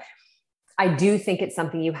things. But I do think it's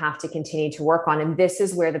something you have to continue to work on. And this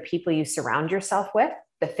is where the people you surround yourself with,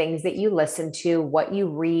 the things that you listen to, what you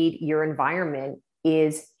read, your environment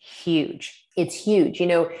is huge. It's huge.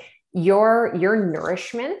 Your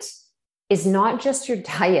nourishment is not just your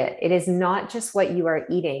diet. It is not just what you are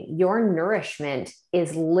eating. Your nourishment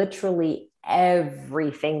is literally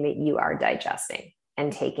everything that you are digesting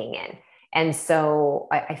and taking in. And so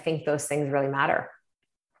I think those things really matter.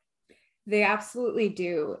 They absolutely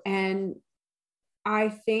do. And I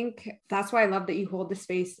think that's why I love that you hold the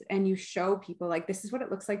space and you show people like, this is what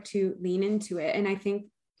it looks like to lean into it. And I think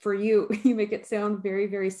for you, you make it sound very,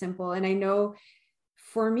 very simple. And I know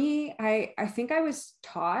for me, I think I was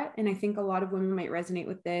taught, and I think a lot of women might resonate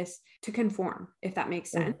with this, to conform, if that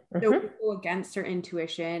makes sense. Mm-hmm. So we go against our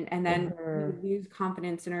intuition and then we lose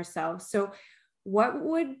confidence in ourselves. So what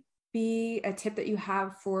would be a tip that you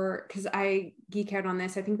have for, because I geek out on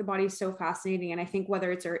this, I think the body is so fascinating. And I think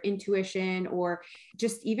whether it's our intuition or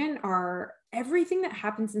just even our, everything that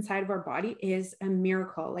happens inside of our body is a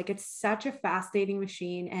miracle. Like it's such a fascinating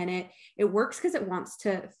machine, and it works because it wants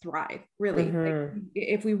to thrive, really. Like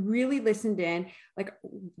if we really listened in, like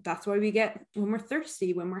that's why we get when we're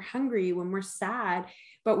thirsty, when we're hungry, when we're sad,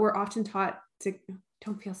 but we're often taught to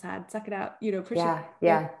don't feel sad, suck it up, push it.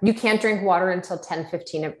 Yeah. You can't drink water until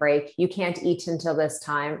 10:15 at break. You can't eat until this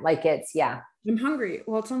time. Like I'm hungry.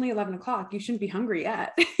 Well, it's only 11 o'clock. You shouldn't be hungry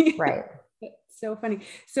yet. Right. So funny.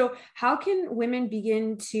 So how can women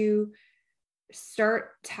begin to start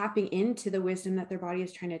tapping into the wisdom that their body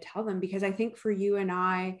is trying to tell them? Because I think for you and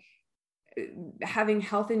I, having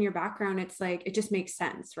health in your background, it's like, it just makes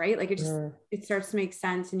sense, right? Like it starts to make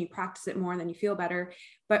sense, and you practice it more and then you feel better.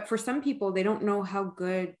 But for some people, they don't know how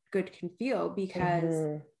good can feel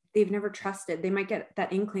because they've never trusted. They might get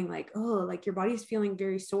that inkling like, oh, like your body's feeling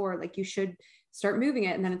very sore. Like you should start moving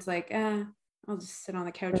it. And then it's like, I'll just sit on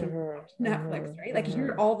the couch and watch Netflix, right? Like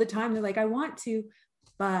here all the time, they're like, I want to,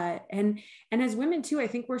 but, and as women too, I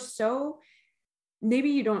think we're so, maybe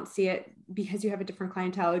you don't see it because you have a different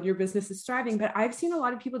clientele and your business is thriving, but I've seen a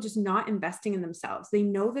lot of people just not investing in themselves. They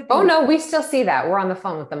know that. Oh no, we still see that. We're on the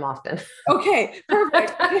phone with them often. Okay,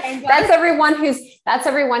 perfect. Okay, that's everyone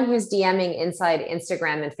who's DMing inside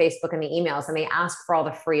Instagram and Facebook and the emails, and they ask for all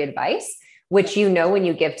the free advice, which, when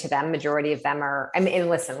you give to them, majority of them are,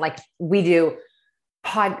 listen, like we do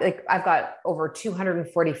like I've got over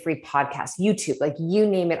 240 free podcasts, YouTube, like you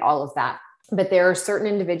name it, all of that. But there are certain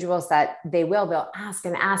individuals that they'll ask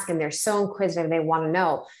and they're so inquisitive and they want to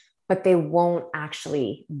know, but they won't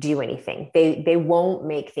actually do anything. They won't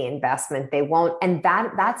make the investment. They won't. And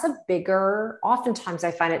that's oftentimes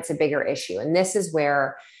I find it's a bigger issue. And this is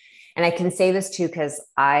where, and I can say this too, because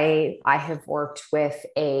I have worked with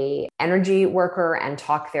a energy worker and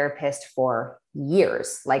talk therapist for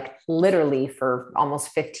years, like literally for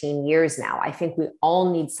almost 15 years now. I think we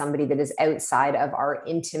all need somebody that is outside of our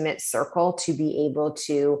intimate circle to be able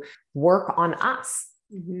to work on us,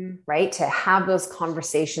 right? To have those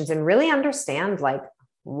conversations and really understand, like,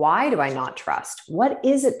 why do I not trust? What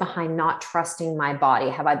is it behind not trusting my body?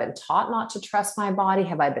 Have I been taught not to trust my body?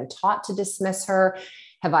 Have I been taught to dismiss her?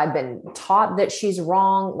 Have I been taught that she's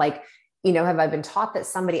wrong? Like, have I been taught that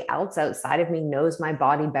somebody else outside of me knows my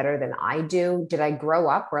body better than I do? Did I grow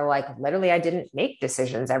up where like literally I didn't make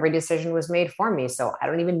decisions? Every decision was made for me. So I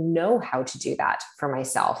don't even know how to do that for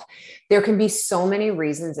myself. There can be so many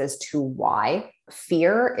reasons as to why.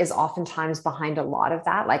 Fear is oftentimes behind a lot of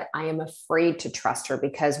that. Like I am afraid to trust her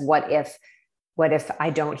because what if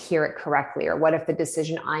I don't hear it correctly? Or what if the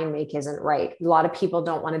decision I make isn't right? A lot of people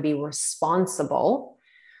don't want to be responsible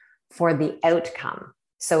for the outcome.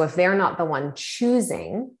 So if they're not the one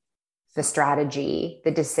choosing the strategy,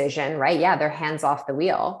 the decision, right? Yeah, their hands off the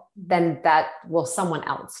wheel, then someone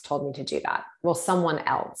else told me to do that. Well, someone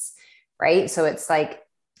else, right? So it's like,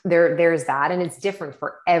 there's that, and it's different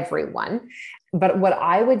for everyone. But what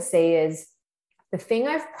I would say is the thing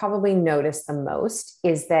I've probably noticed the most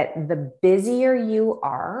is that the busier you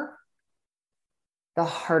are, the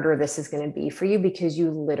harder this is going to be for you because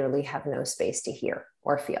you literally have no space to hear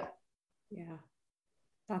or feel. Yeah,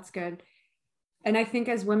 that's good. And I think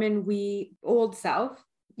as women, we old self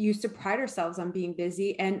used to pride ourselves on being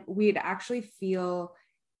busy, and we'd actually feel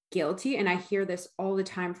guilty. And I hear this all the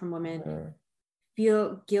time from women,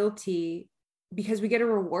 feel guilty because we get a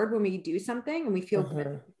reward when we do something and we feel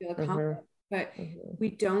good, we feel accomplished, but we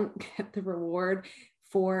don't get the reward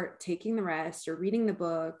for taking the rest or reading the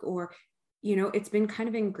book, or it's been kind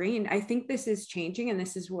of ingrained. I think this is changing. And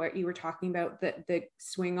this is what you were talking about, the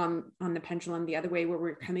swing on the pendulum the other way, where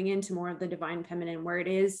we're coming into more of the divine feminine, where it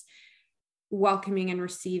is welcoming and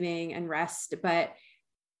receiving and rest. But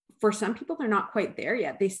for some people, they're not quite there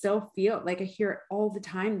yet. They still feel like, I hear it all the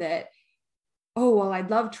time that, oh, well, I'd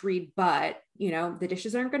love to read, but the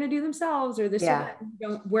dishes aren't going to do themselves, or this, or that.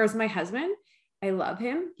 Whereas my husband, I love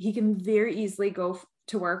him. He can very easily go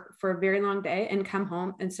to work for a very long day and come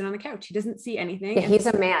home and sit on the couch. He doesn't see anything. Yeah, he's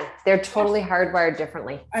a man. They're totally hardwired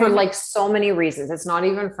differently for like so many reasons. It's not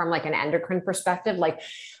even from like an endocrine perspective. Like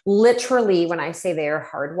literally when I say they are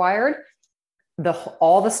hardwired,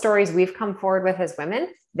 all the stories we've come forward with as women,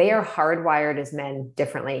 they are hardwired as men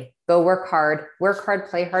differently. Go work hard,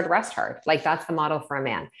 play hard, rest hard. Like that's the model for a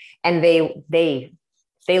man. And they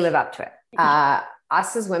live up to it.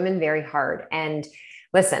 Us as women, very hard. And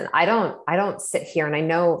listen, I don't sit here, and I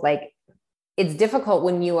know like it's difficult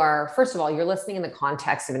when you are, first of all, you're listening in the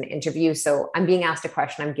context of an interview. So I'm being asked a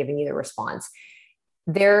question, I'm giving you the response.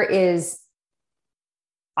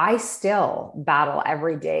 I still battle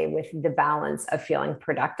every day with the balance of feeling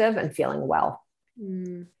productive and feeling well.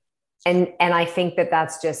 Mm. And I think that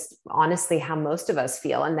that's just honestly how most of us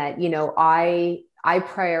feel. And that, you know, I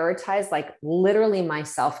prioritize like literally my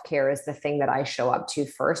self-care is the thing that I show up to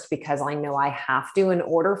first, because I know I have to, in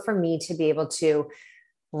order for me to be able to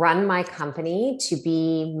run my company, to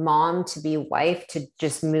be mom, to be wife, to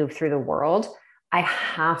just move through the world. I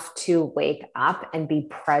have to wake up and be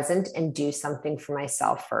present and do something for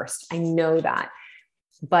myself first. I know that,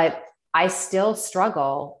 but I still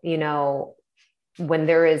struggle, you know, when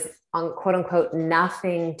there is quote unquote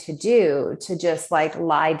nothing to do, to just like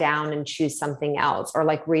lie down and choose something else, or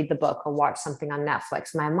like read the book or watch something on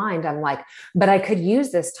Netflix. In my mind, I'm like, but I could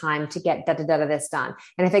use this time to get this done.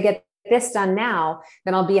 And if I get this done now,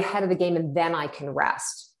 then I'll be ahead of the game and then I can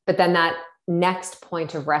rest. But then that next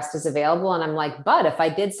point of rest is available. And I'm like, but if I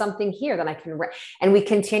did something here, then I can and we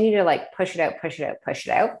continue to like push it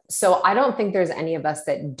out. So I don't think there's any of us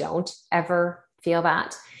that don't ever feel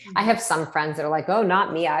that. Mm-hmm. I have some friends that are like, oh,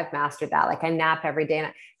 not me. I've mastered that. Like I nap every day.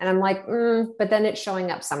 And I'm like, but then it's showing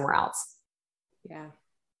up somewhere else. Yeah.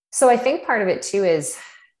 So I think part of it too is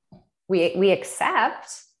we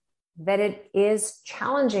accept that it is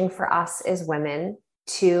challenging for us as women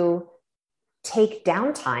to take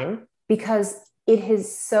downtime, because it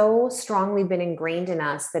has so strongly been ingrained in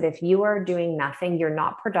us that if you are doing nothing, you're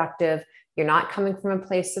not productive, you're not coming from a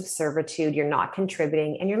place of servitude, you're not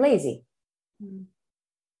contributing, and you're lazy. Mm.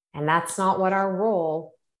 And that's not what our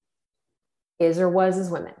role is or was as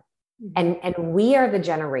women. Mm-hmm. And we are the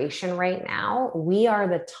generation right now, we are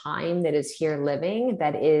the time that is here living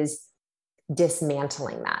that is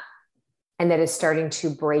dismantling that. And that is starting to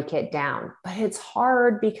break it down. But it's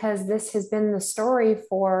hard because this has been the story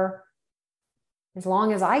for as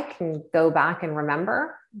long as I can go back and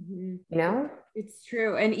remember, you know? It's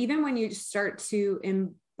true. And even when you start to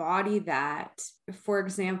embody that, for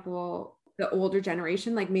example, the older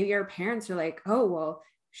generation, like maybe our parents are like, oh, well,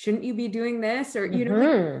 shouldn't you be doing this? Or, you know,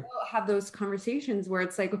 like, we'll have those conversations where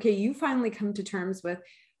it's like, okay, you finally come to terms with,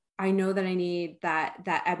 I know that I need that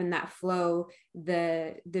ebb and that flow,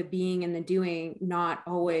 the being and the doing, not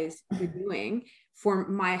always the doing, for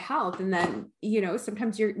my health. And then, you know,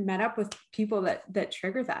 sometimes you're met up with people that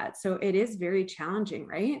trigger that. So it is very challenging,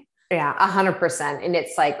 right? Yeah, 100%. And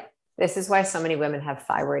it's like, this is why so many women have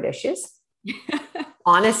thyroid issues.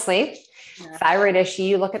 Honestly, yeah. Thyroid issue,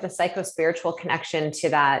 you look at the psycho-spiritual connection to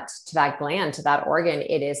that gland, to that organ,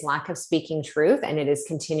 it is lack of speaking truth, and it is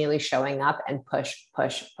continually showing up and push.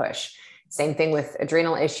 Same thing with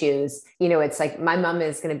adrenal issues. You know, it's like my mom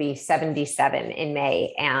is going to be 77 in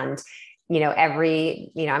May, and you know,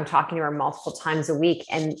 I'm talking to her multiple times a week,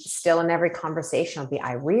 and still in every conversation,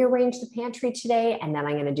 I rearranged the pantry today, and then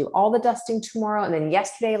I'm going to do all the dusting tomorrow. And then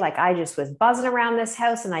yesterday, like I just was buzzing around this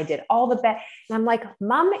house and I did all the bed. And I'm like,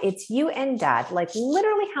 Mom, it's you and Dad, like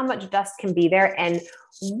literally how much dust can be there. And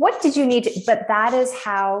what did you need to, but that is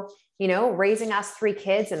how, you know, raising us 3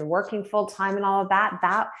 kids and working full time and all of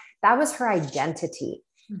that was her identity.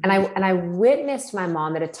 And I witnessed my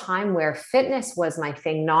mom at a time where fitness was my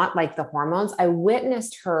thing, not like the hormones. I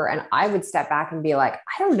witnessed her, and I would step back and be like,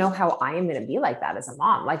 I don't know how I am going to be like that as a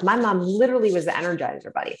mom. Like my mom literally was the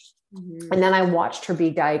Energizer Buddy. Mm-hmm. And then I watched her be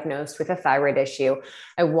diagnosed with a thyroid issue.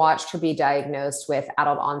 I watched her be diagnosed with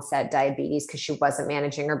adult onset diabetes because she wasn't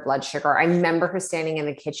managing her blood sugar. I remember her standing in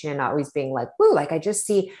the kitchen and always being like, woo, like I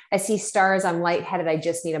see stars. I'm lightheaded. I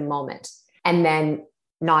just need a moment. And then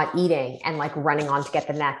not eating and like running on to get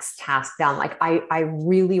the next task done. Like I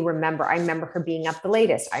really remember her being up the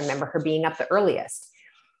latest. I remember her being up the earliest.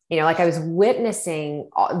 You know, like I was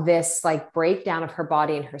witnessing this like breakdown of her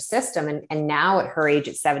body and her system. And now at her age,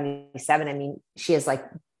 at 77, I mean, she is like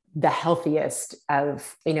the healthiest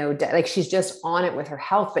of, you know, like she's just on it with her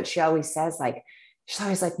health, but she's always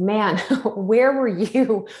like, man, where were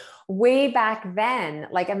you way back then?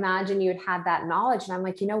 Like, imagine you had that knowledge. And I'm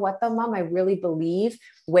like, you know what though, Mom, I really believe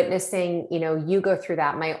witnessing, you know, you go through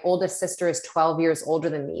that. My oldest sister is 12 years older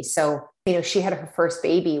than me. So, you know, she had her first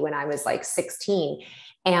baby when I was like 16,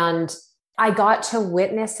 and I got to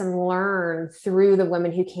witness and learn through the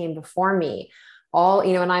women who came before me. All,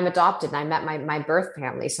 you know, and I'm adopted and I met my birth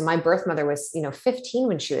family. So my birth mother was, you know, 15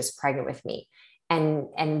 when she was pregnant with me.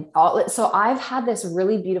 So I've had this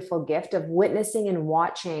really beautiful gift of witnessing and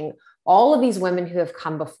watching all of these women who have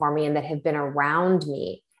come before me and that have been around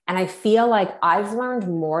me. And I feel like I've learned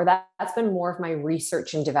more. That's been more of my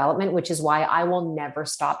research and development, which is why I will never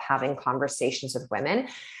stop having conversations with women.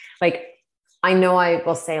 Like, I know I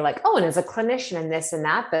will say like, oh, and as a clinician and this and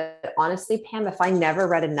that, but honestly, Pam, if I never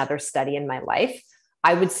read another study in my life,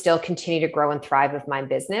 I would still continue to grow and thrive with my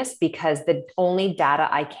business, because the only data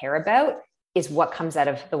I care about is what comes out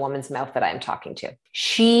of the woman's mouth that I'm talking to.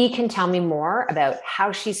 She can tell me more about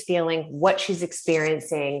how she's feeling, what she's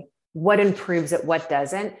experiencing, what improves it, what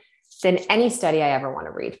doesn't, than any study I ever want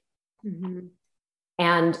to read. Mm-hmm.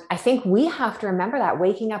 And I think we have to remember that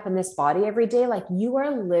waking up in this body every day, like you are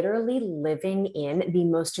literally living in the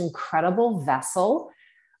most incredible vessel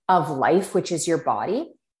of life, which is your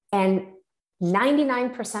body. And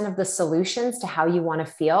 99% of the solutions to how you want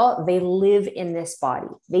to feel, they live in this body.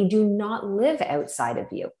 They do not live outside of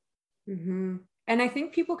you. Mm-hmm. And I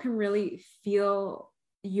think people can really feel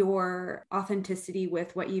your authenticity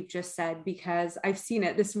with what you've just said, because I've seen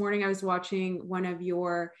it. This morning, I was watching one of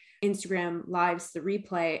your Instagram lives, the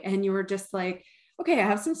replay, and you were just like, okay, I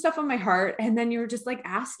have some stuff on my heart. And then you were just like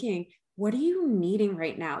asking, what are you needing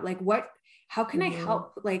right now? Like, how can I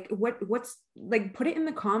help? Like, what's like, put it in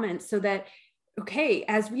the comments so that, okay,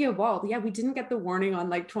 as we evolve, yeah, we didn't get the warning on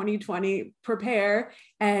like 2020, prepare.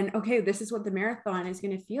 And okay, this is what the marathon is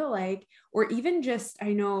going to feel like. Or even just,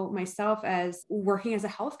 I know myself as working as a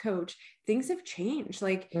health coach, things have changed.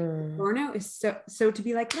 Like burnout is so to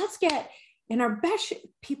be like, let's get in our best,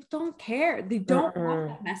 people don't care. They don't want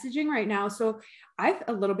that messaging right now. So I've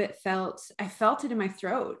a little bit I felt it in my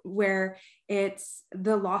throat, where it's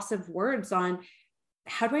the loss of words on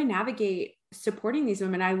how do I navigate supporting these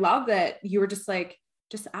women. I love that you were just like,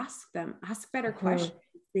 just ask them, ask better questions.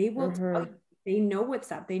 They will tell you. They know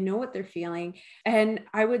what's up. They know what they're feeling. And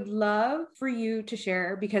I would love for you to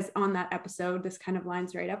share, because on that episode, this kind of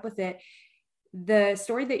lines right up with it, the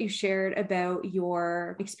story that you shared about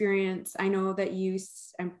your experience. I know that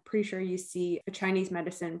I'm pretty sure you see a Chinese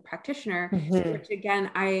medicine practitioner, which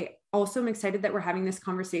again, I also am excited that we're having this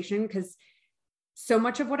conversation, because so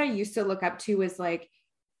much of what I used to look up to was like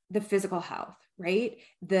the physical health, right?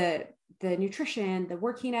 The nutrition, the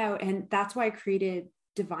working out. And that's why I created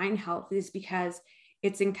Divine Health, is because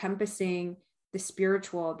it's encompassing the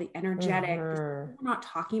spiritual, the energetic, the stuff we're not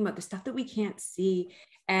talking about, the stuff that we can't see.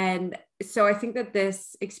 And so I think that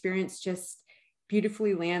this experience just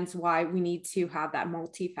beautifully lands why we need to have that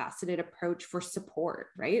multifaceted approach for support,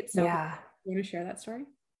 right? So yeah. You want to share that story?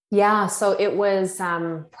 Yeah. So it was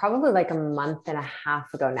probably like a month and a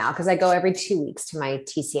half ago now, because I go every 2 weeks to my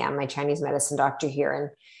TCM, my Chinese medicine doctor here, and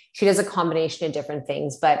she does a combination of different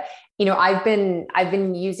things. But, you know, I've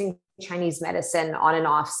been using Chinese medicine on and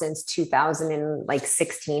off since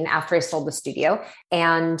 2016, after I sold the studio.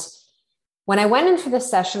 And when I went in for this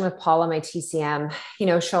session with Paula, my TCM, you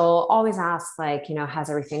know, she'll always ask like, you know, how's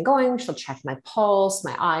everything going? She'll check my pulse,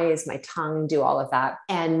 my eyes, my tongue, do all of that.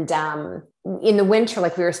 And in the winter,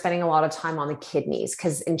 like we were spending a lot of time on the kidneys,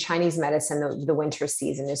 because in Chinese medicine, the winter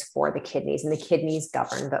season is for the kidneys, and the kidneys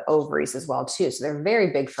govern the ovaries as well too. So they're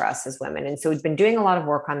very big for us as women. And so we've been doing a lot of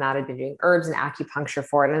work on that. I've been doing herbs and acupuncture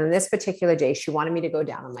for it. And on this particular day, she wanted me to go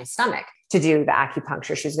down on my stomach to do the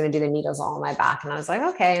acupuncture. She was going to do the needles all on my back. And I was like,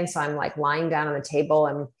 okay. And so I'm like lying down on the table,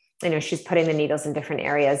 and you know, she's putting the needles in different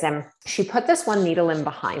areas. And she put this one needle in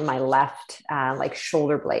behind my left, like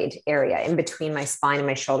shoulder blade area, in between my spine and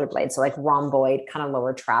my shoulder blade. So like rhomboid, kind of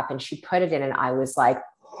lower trap. And she put it in, and I was like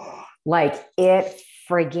it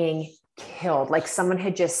frigging killed. Like someone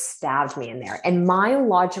had just stabbed me in there. And my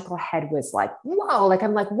logical head was like, whoa, like,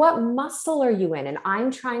 I'm like, what muscle are you in? And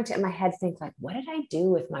I'm trying to, in my head, think like, what did I do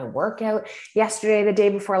with my workout yesterday, the day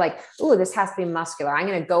before? Like, oh, this has to be muscular. I'm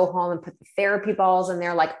going to go home and put the therapy balls in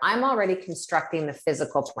there. Like I'm already constructing the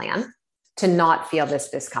physical plan to not feel this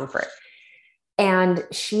discomfort. And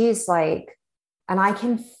she's like, and I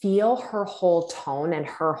can feel her whole tone and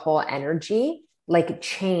her whole energy like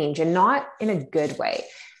change, and not in a good way.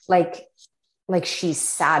 Like she's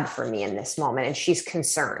sad for me in this moment, and she's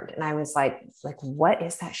concerned. And I was like, what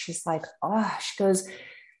is that? She's like, oh, she goes,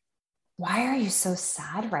 why are you so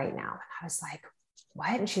sad right now? And I was like,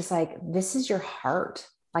 what? And she's like, this is your heart.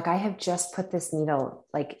 Like I have just put this needle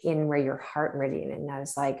like in where your heart meridian. And I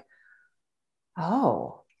was like,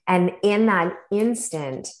 oh. And in that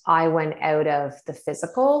instant, I went out of the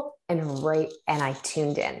physical and I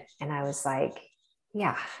tuned in, and I was like,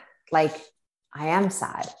 yeah, like I am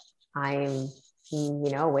sad. I'm, you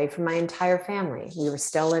know, away from my entire family. We were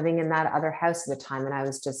still living in that other house at the time. And I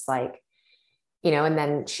was just like, and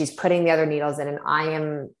then she's putting the other needles in, and I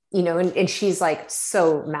am, and she's like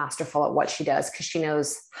so masterful at what she does because she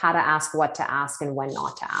knows how to ask, what to ask, and when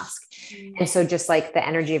not to ask. And so just like the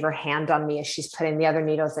energy of her hand on me as she's putting the other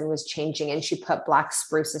needles in was changing. And she put black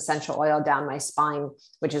spruce essential oil down my spine,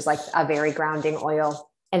 which is like a very grounding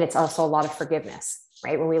oil. And it's also a lot of forgiveness,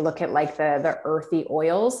 right? When we look at like the earthy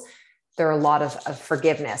oils, there are a lot of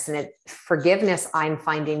forgiveness, and forgiveness I'm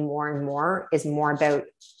finding more and more is more about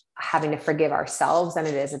having to forgive ourselves than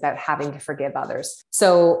it is about having to forgive others.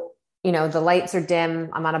 So, the lights are dim.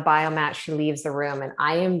 I'm on a biomat. She leaves the room, and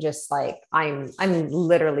I am just like, I'm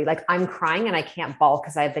literally like, I'm crying and I can't bawl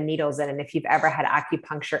because I have the needles in. And if you've ever had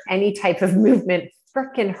acupuncture, any type of movement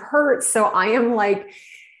freaking hurts. So I am like,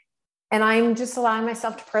 and I'm just allowing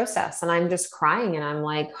myself to process, and I'm just crying. And I'm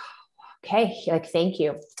like, okay, like, thank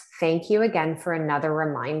you. Thank you again for another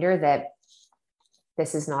reminder that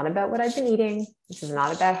this is not about what I've been eating. This is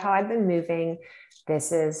not about how I've been moving.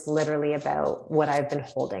 This is literally about what I've been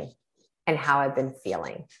holding and how I've been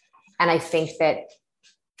feeling. And I think that,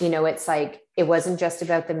 it's like, it wasn't just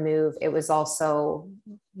about the move. It was also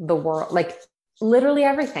the world, like literally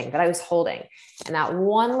everything that I was holding. And that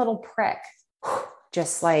one little prick,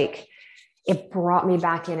 just like, it brought me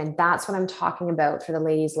back in. And that's what I'm talking about for the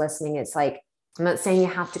ladies listening. It's like, I'm not saying you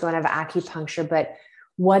have to go and have acupuncture, but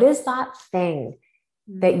what is that thing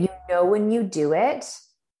that when you do it,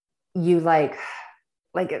 you like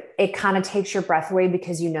it kind of takes your breath away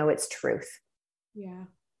because it's truth. Yeah.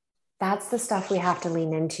 That's the stuff we have to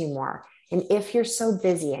lean into more. And if you're so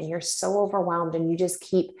busy and you're so overwhelmed and you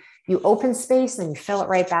just you open space and you fill it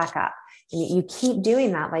right back up, and you keep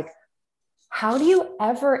doing that, like, how do you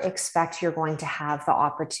ever expect you're going to have the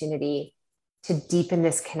opportunity to deepen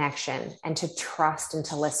this connection and to trust and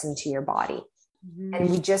to listen to your body? And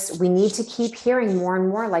we need to keep hearing more and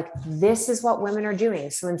more, like, this is what women are doing.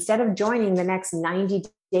 So instead of joining the next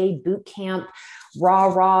 90-day boot camp,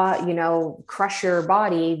 raw, crush your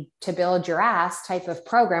body to build your ass type of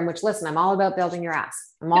program, which, listen, I'm all about building your ass.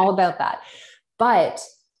 I'm all about that. But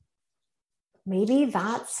maybe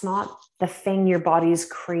that's not the thing your body is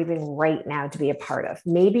craving right now to be a part of.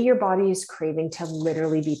 Maybe your body is craving to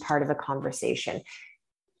literally be part of a conversation.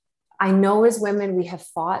 I know as women, we have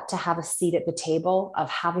fought to have a seat at the table of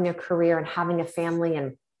having a career and having a family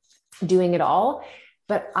and doing it all.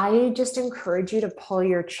 But I just encourage you to pull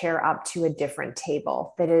your chair up to a different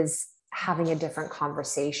table that is having a different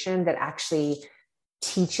conversation, that actually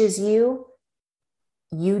teaches you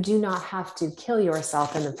do not have to kill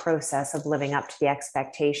yourself in the process of living up to the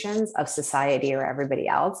expectations of society or everybody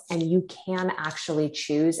else. And you can actually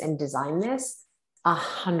choose and design this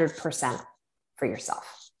 100% for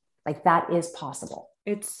yourself. Like, that is possible.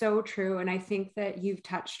 It's so true. And I think that you've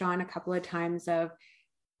touched on a couple of times of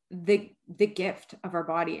the gift of our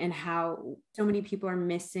body and how so many people are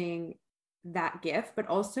missing that gift, but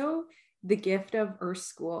also the gift of Earth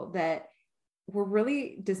School, that we're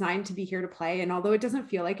really designed to be here to play. And although it doesn't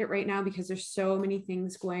feel like it right now because there's so many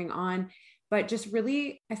things going on, but just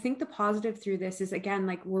really, I think the positive through this is, again,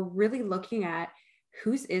 like, we're really looking at,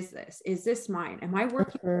 whose is this? Is this mine? Am I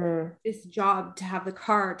working this job to have the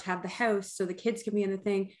car, to have the house, so the kids can be in the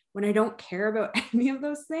thing when I don't care about any of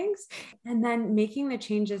those things? And then making the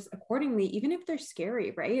changes accordingly, even if they're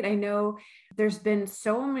scary, right? I know there's been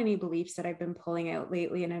so many beliefs that I've been pulling out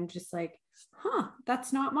lately, and I'm just like,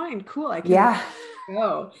 that's not mine. Cool. I can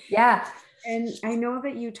go. Yeah. And I know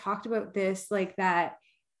that you talked about this, like that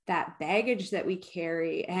baggage that we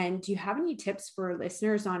carry. And do you have any tips for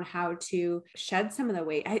listeners on how to shed some of the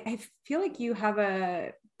weight? I feel like you have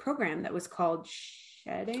a program that was called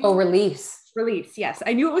Shedding. Oh, Release. Yes.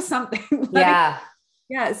 I knew it was something. Yeah.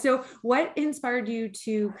 So what inspired you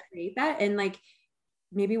to create that? And like,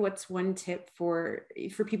 maybe what's one tip for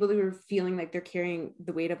people who are feeling like they're carrying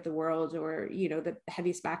the weight of the world, or, the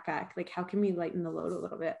heaviest backpack? Like, how can we lighten the load a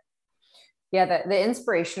little bit? Yeah, the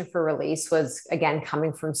inspiration for Release was, again,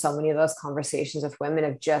 coming from so many of those conversations with women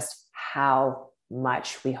of just how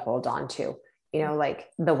much we hold on to, like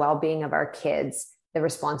the well-being of our kids, the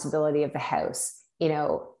responsibility of the house,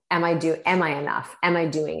 am I enough? Am I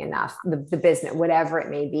doing enough? The business, whatever it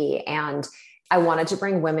may be. And I wanted to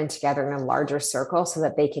bring women together in a larger circle so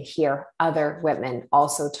that they could hear other women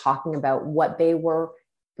also talking about what they were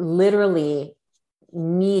literally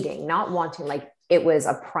needing, not wanting, like, it was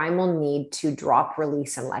a primal need to drop,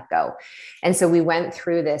 release, and let go. And so we went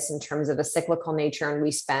through this in terms of a cyclical nature. And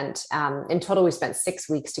we spent, in total, we spent 6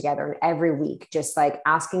 weeks together, and every week, just like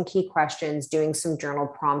asking key questions, doing some journal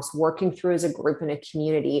prompts, working through as a group in a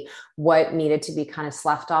community, what needed to be kind of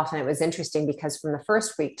sloughed off. And it was interesting because from the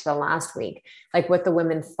first week to the last week, like what the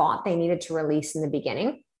women thought they needed to release in the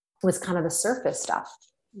beginning, was kind of the surface stuff.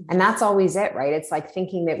 And that's always it, right? It's like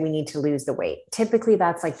thinking that we need to lose the weight. Typically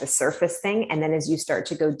that's like the surface thing. And then as you start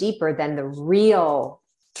to go deeper, then the real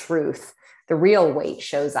truth, the real weight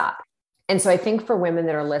shows up. And so I think for women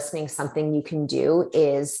that are listening, something you can do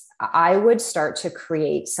is I would start to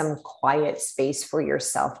create some quiet space for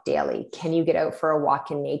yourself daily. Can you get out for a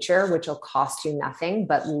walk in nature, which will cost you nothing,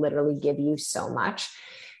 but literally give you so much?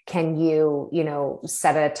 Can you,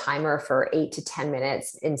 set a timer for 8 to 10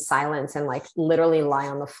 minutes in silence and like literally lie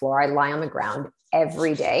on the floor? I lie on the ground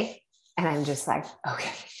every day and I'm just like,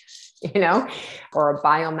 okay, or a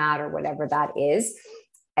biomat or whatever that is.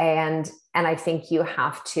 And I think you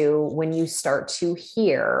have to, when you start to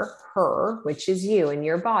hear her, which is you and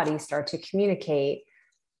your body start to communicate,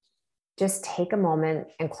 just take a moment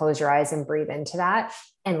and close your eyes and breathe into that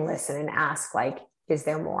and listen and ask, like, is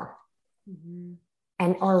there more? Mm-hmm.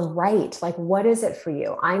 And or write, like, what is it for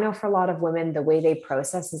you? I know for a lot of women, the way they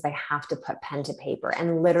process is they have to put pen to paper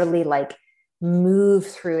and literally like move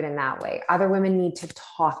through it in that way. Other women need to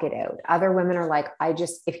talk it out. Other women are like,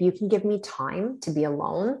 if you can give me time to be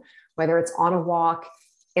alone, whether it's on a walk,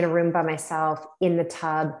 in a room by myself, in the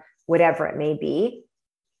tub, whatever it may be,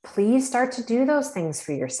 please start to do those things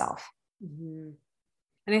for yourself. Mm-hmm.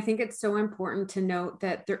 And I think it's so important to note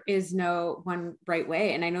that there is no one right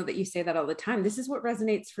way. And I know that you say that all the time. This is what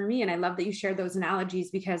resonates for me. And I love that you share those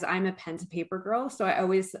analogies because I'm a pen to paper girl. So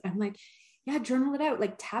I'm like, yeah, journal it out,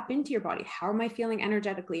 like tap into your body. How am I feeling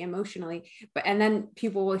energetically, emotionally? And then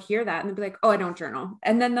people will hear that and they'll be like, oh, I don't journal.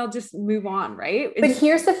 And then they'll just move on. Right. But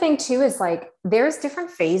here's the thing too, is like, there's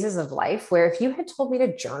different phases of life where if you had told me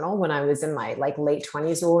to journal when I was in my like late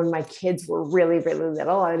 20s or when my kids were really, really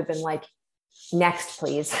little, I would have been like, next,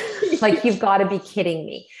 please. Like, you've got to be kidding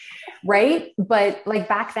me. Right. But like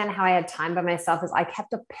back then, how I had time by myself is I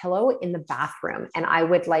kept a pillow in the bathroom and I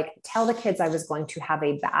would like tell the kids I was going to have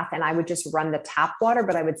a bath and I would just run the tap water,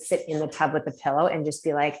 but I would sit in the tub with the pillow and just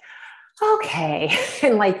be like, okay.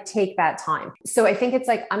 And like, take that time. So I think it's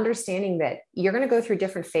like understanding that you're going to go through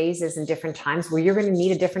different phases and different times where you're going to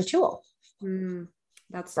need a different tool.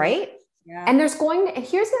 That's right. Yeah. And here's the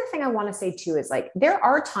other thing I want to say too, is like, there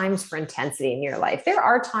are times for intensity in your life. There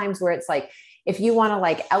are times where it's like, if you want to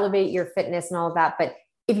like elevate your fitness and all of that, but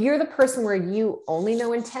if you're the person where you only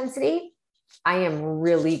know intensity, I am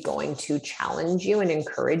really going to challenge you and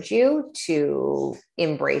encourage you to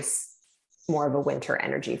embrace more of a winter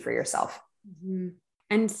energy for yourself. Mm-hmm.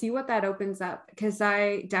 And see what that opens up. Because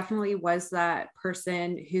I definitely was that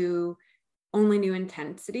person who only knew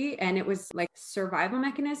intensity, and it was like survival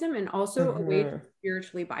mechanism and also a way to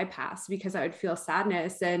spiritually bypass, because I would feel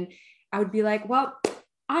sadness and I would be like, well,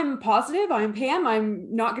 I'm positive, I'm Pam,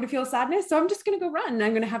 I'm not going to feel sadness. So I'm just going to go run.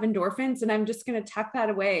 I'm going to have endorphins and I'm just going to tuck that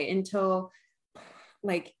away until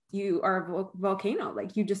like you are a volcano,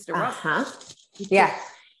 like you just erupt. Yeah.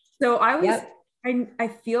 So I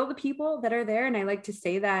feel the people that are there. And I like to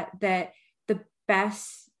say that the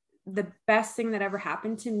best thing that ever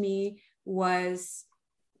happened to me was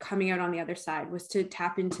coming out on the other side, was to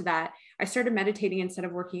tap into that. I started meditating instead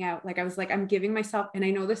of working out. Like I was like, I'm giving myself, and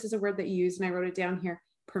I know this is a word that you use and I wrote it down here,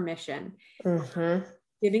 permission. Mm-hmm.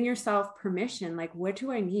 Giving yourself permission. Like, what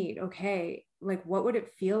do I need? Okay. Like, what would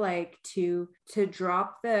it feel like to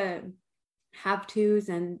drop the have tos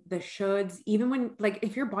and the shoulds, even when, like,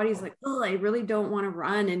 if your body's like, oh, I really don't want to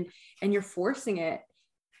run, and you're forcing it,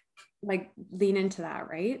 like, lean into that.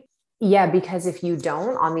 Right. Yeah. Because if you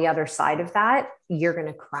don't, on the other side of that, you're going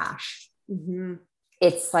to crash. Mm-hmm.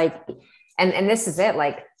 It's like, and this is it.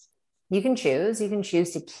 Like, you can choose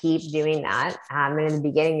to keep doing that. And in the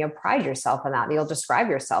beginning, you'll pride yourself on that. You'll describe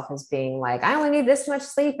yourself as being like, I only need this much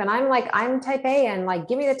sleep. And I'm type A, and like,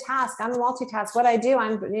 give me the task. I'm a multitask. What I do,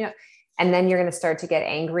 and then you're going to start to get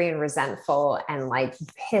angry and resentful and like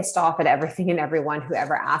pissed off at everything and everyone who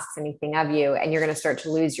ever asks anything of you. And you're going to start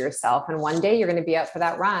to lose yourself. And one day you're going to be out for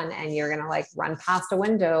that run and you're going to like run past a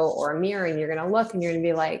window or a mirror and you're going to look and you're going to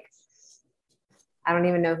be like, I don't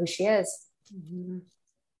even know who she is. Mm-hmm.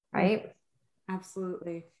 Right?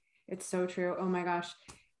 Absolutely. It's so true. Oh my gosh.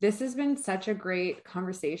 This has been such a great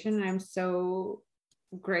conversation. And I'm so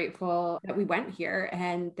grateful that we went here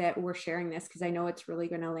and that we're sharing this, because I know it's really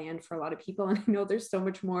going to land for a lot of people. And I know there's so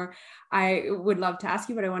much more I would love to ask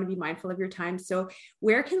you, but I want to be mindful of your time. So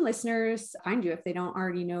where can listeners find you if they don't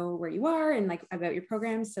already know where you are and like about your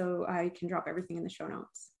program? So I can drop everything in the show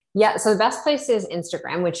notes. Yeah. So the best place is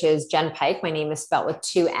Instagram, which is Jen Pike. My name is spelled with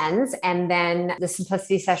 2 N's, and then the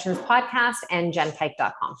Simplicity Sessions podcast and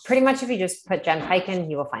jenpike.com. Pretty much if you just put Jen Pike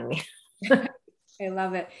in, you will find me. I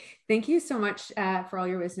love it. Thank you so much for all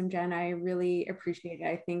your wisdom, Jen. I really appreciate it.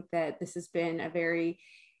 I think that this has been a very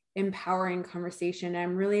empowering conversation.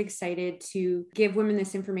 I'm really excited to give women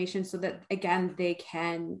this information so that, again, they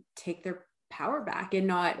can take their power back and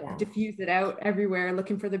not diffuse it out everywhere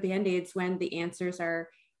looking for the band-aids when the answers are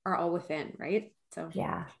all within, right? So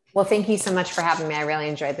yeah. Well, thank you so much for having me. I really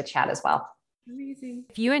enjoyed the chat as well. Amazing.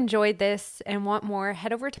 If you enjoyed this and want more,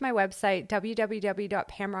 head over to my website,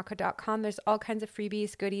 www.pamrocca.com. There's all kinds of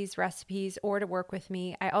freebies, goodies, recipes, or to work with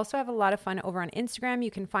me. I also have a lot of fun over on Instagram.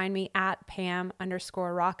 You can find me at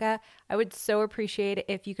Pam_Rocca. I would so appreciate it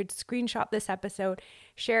if you could screenshot this episode,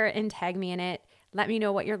 share it, and tag me in it. Let me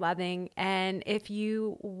know what you're loving. And if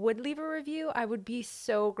you would leave a review, I would be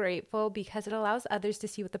so grateful because it allows others to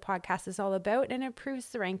see what the podcast is all about and improves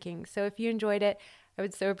the ranking. So if you enjoyed it, I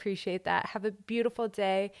would so appreciate that. Have a beautiful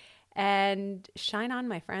day and shine on,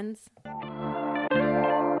 my friends.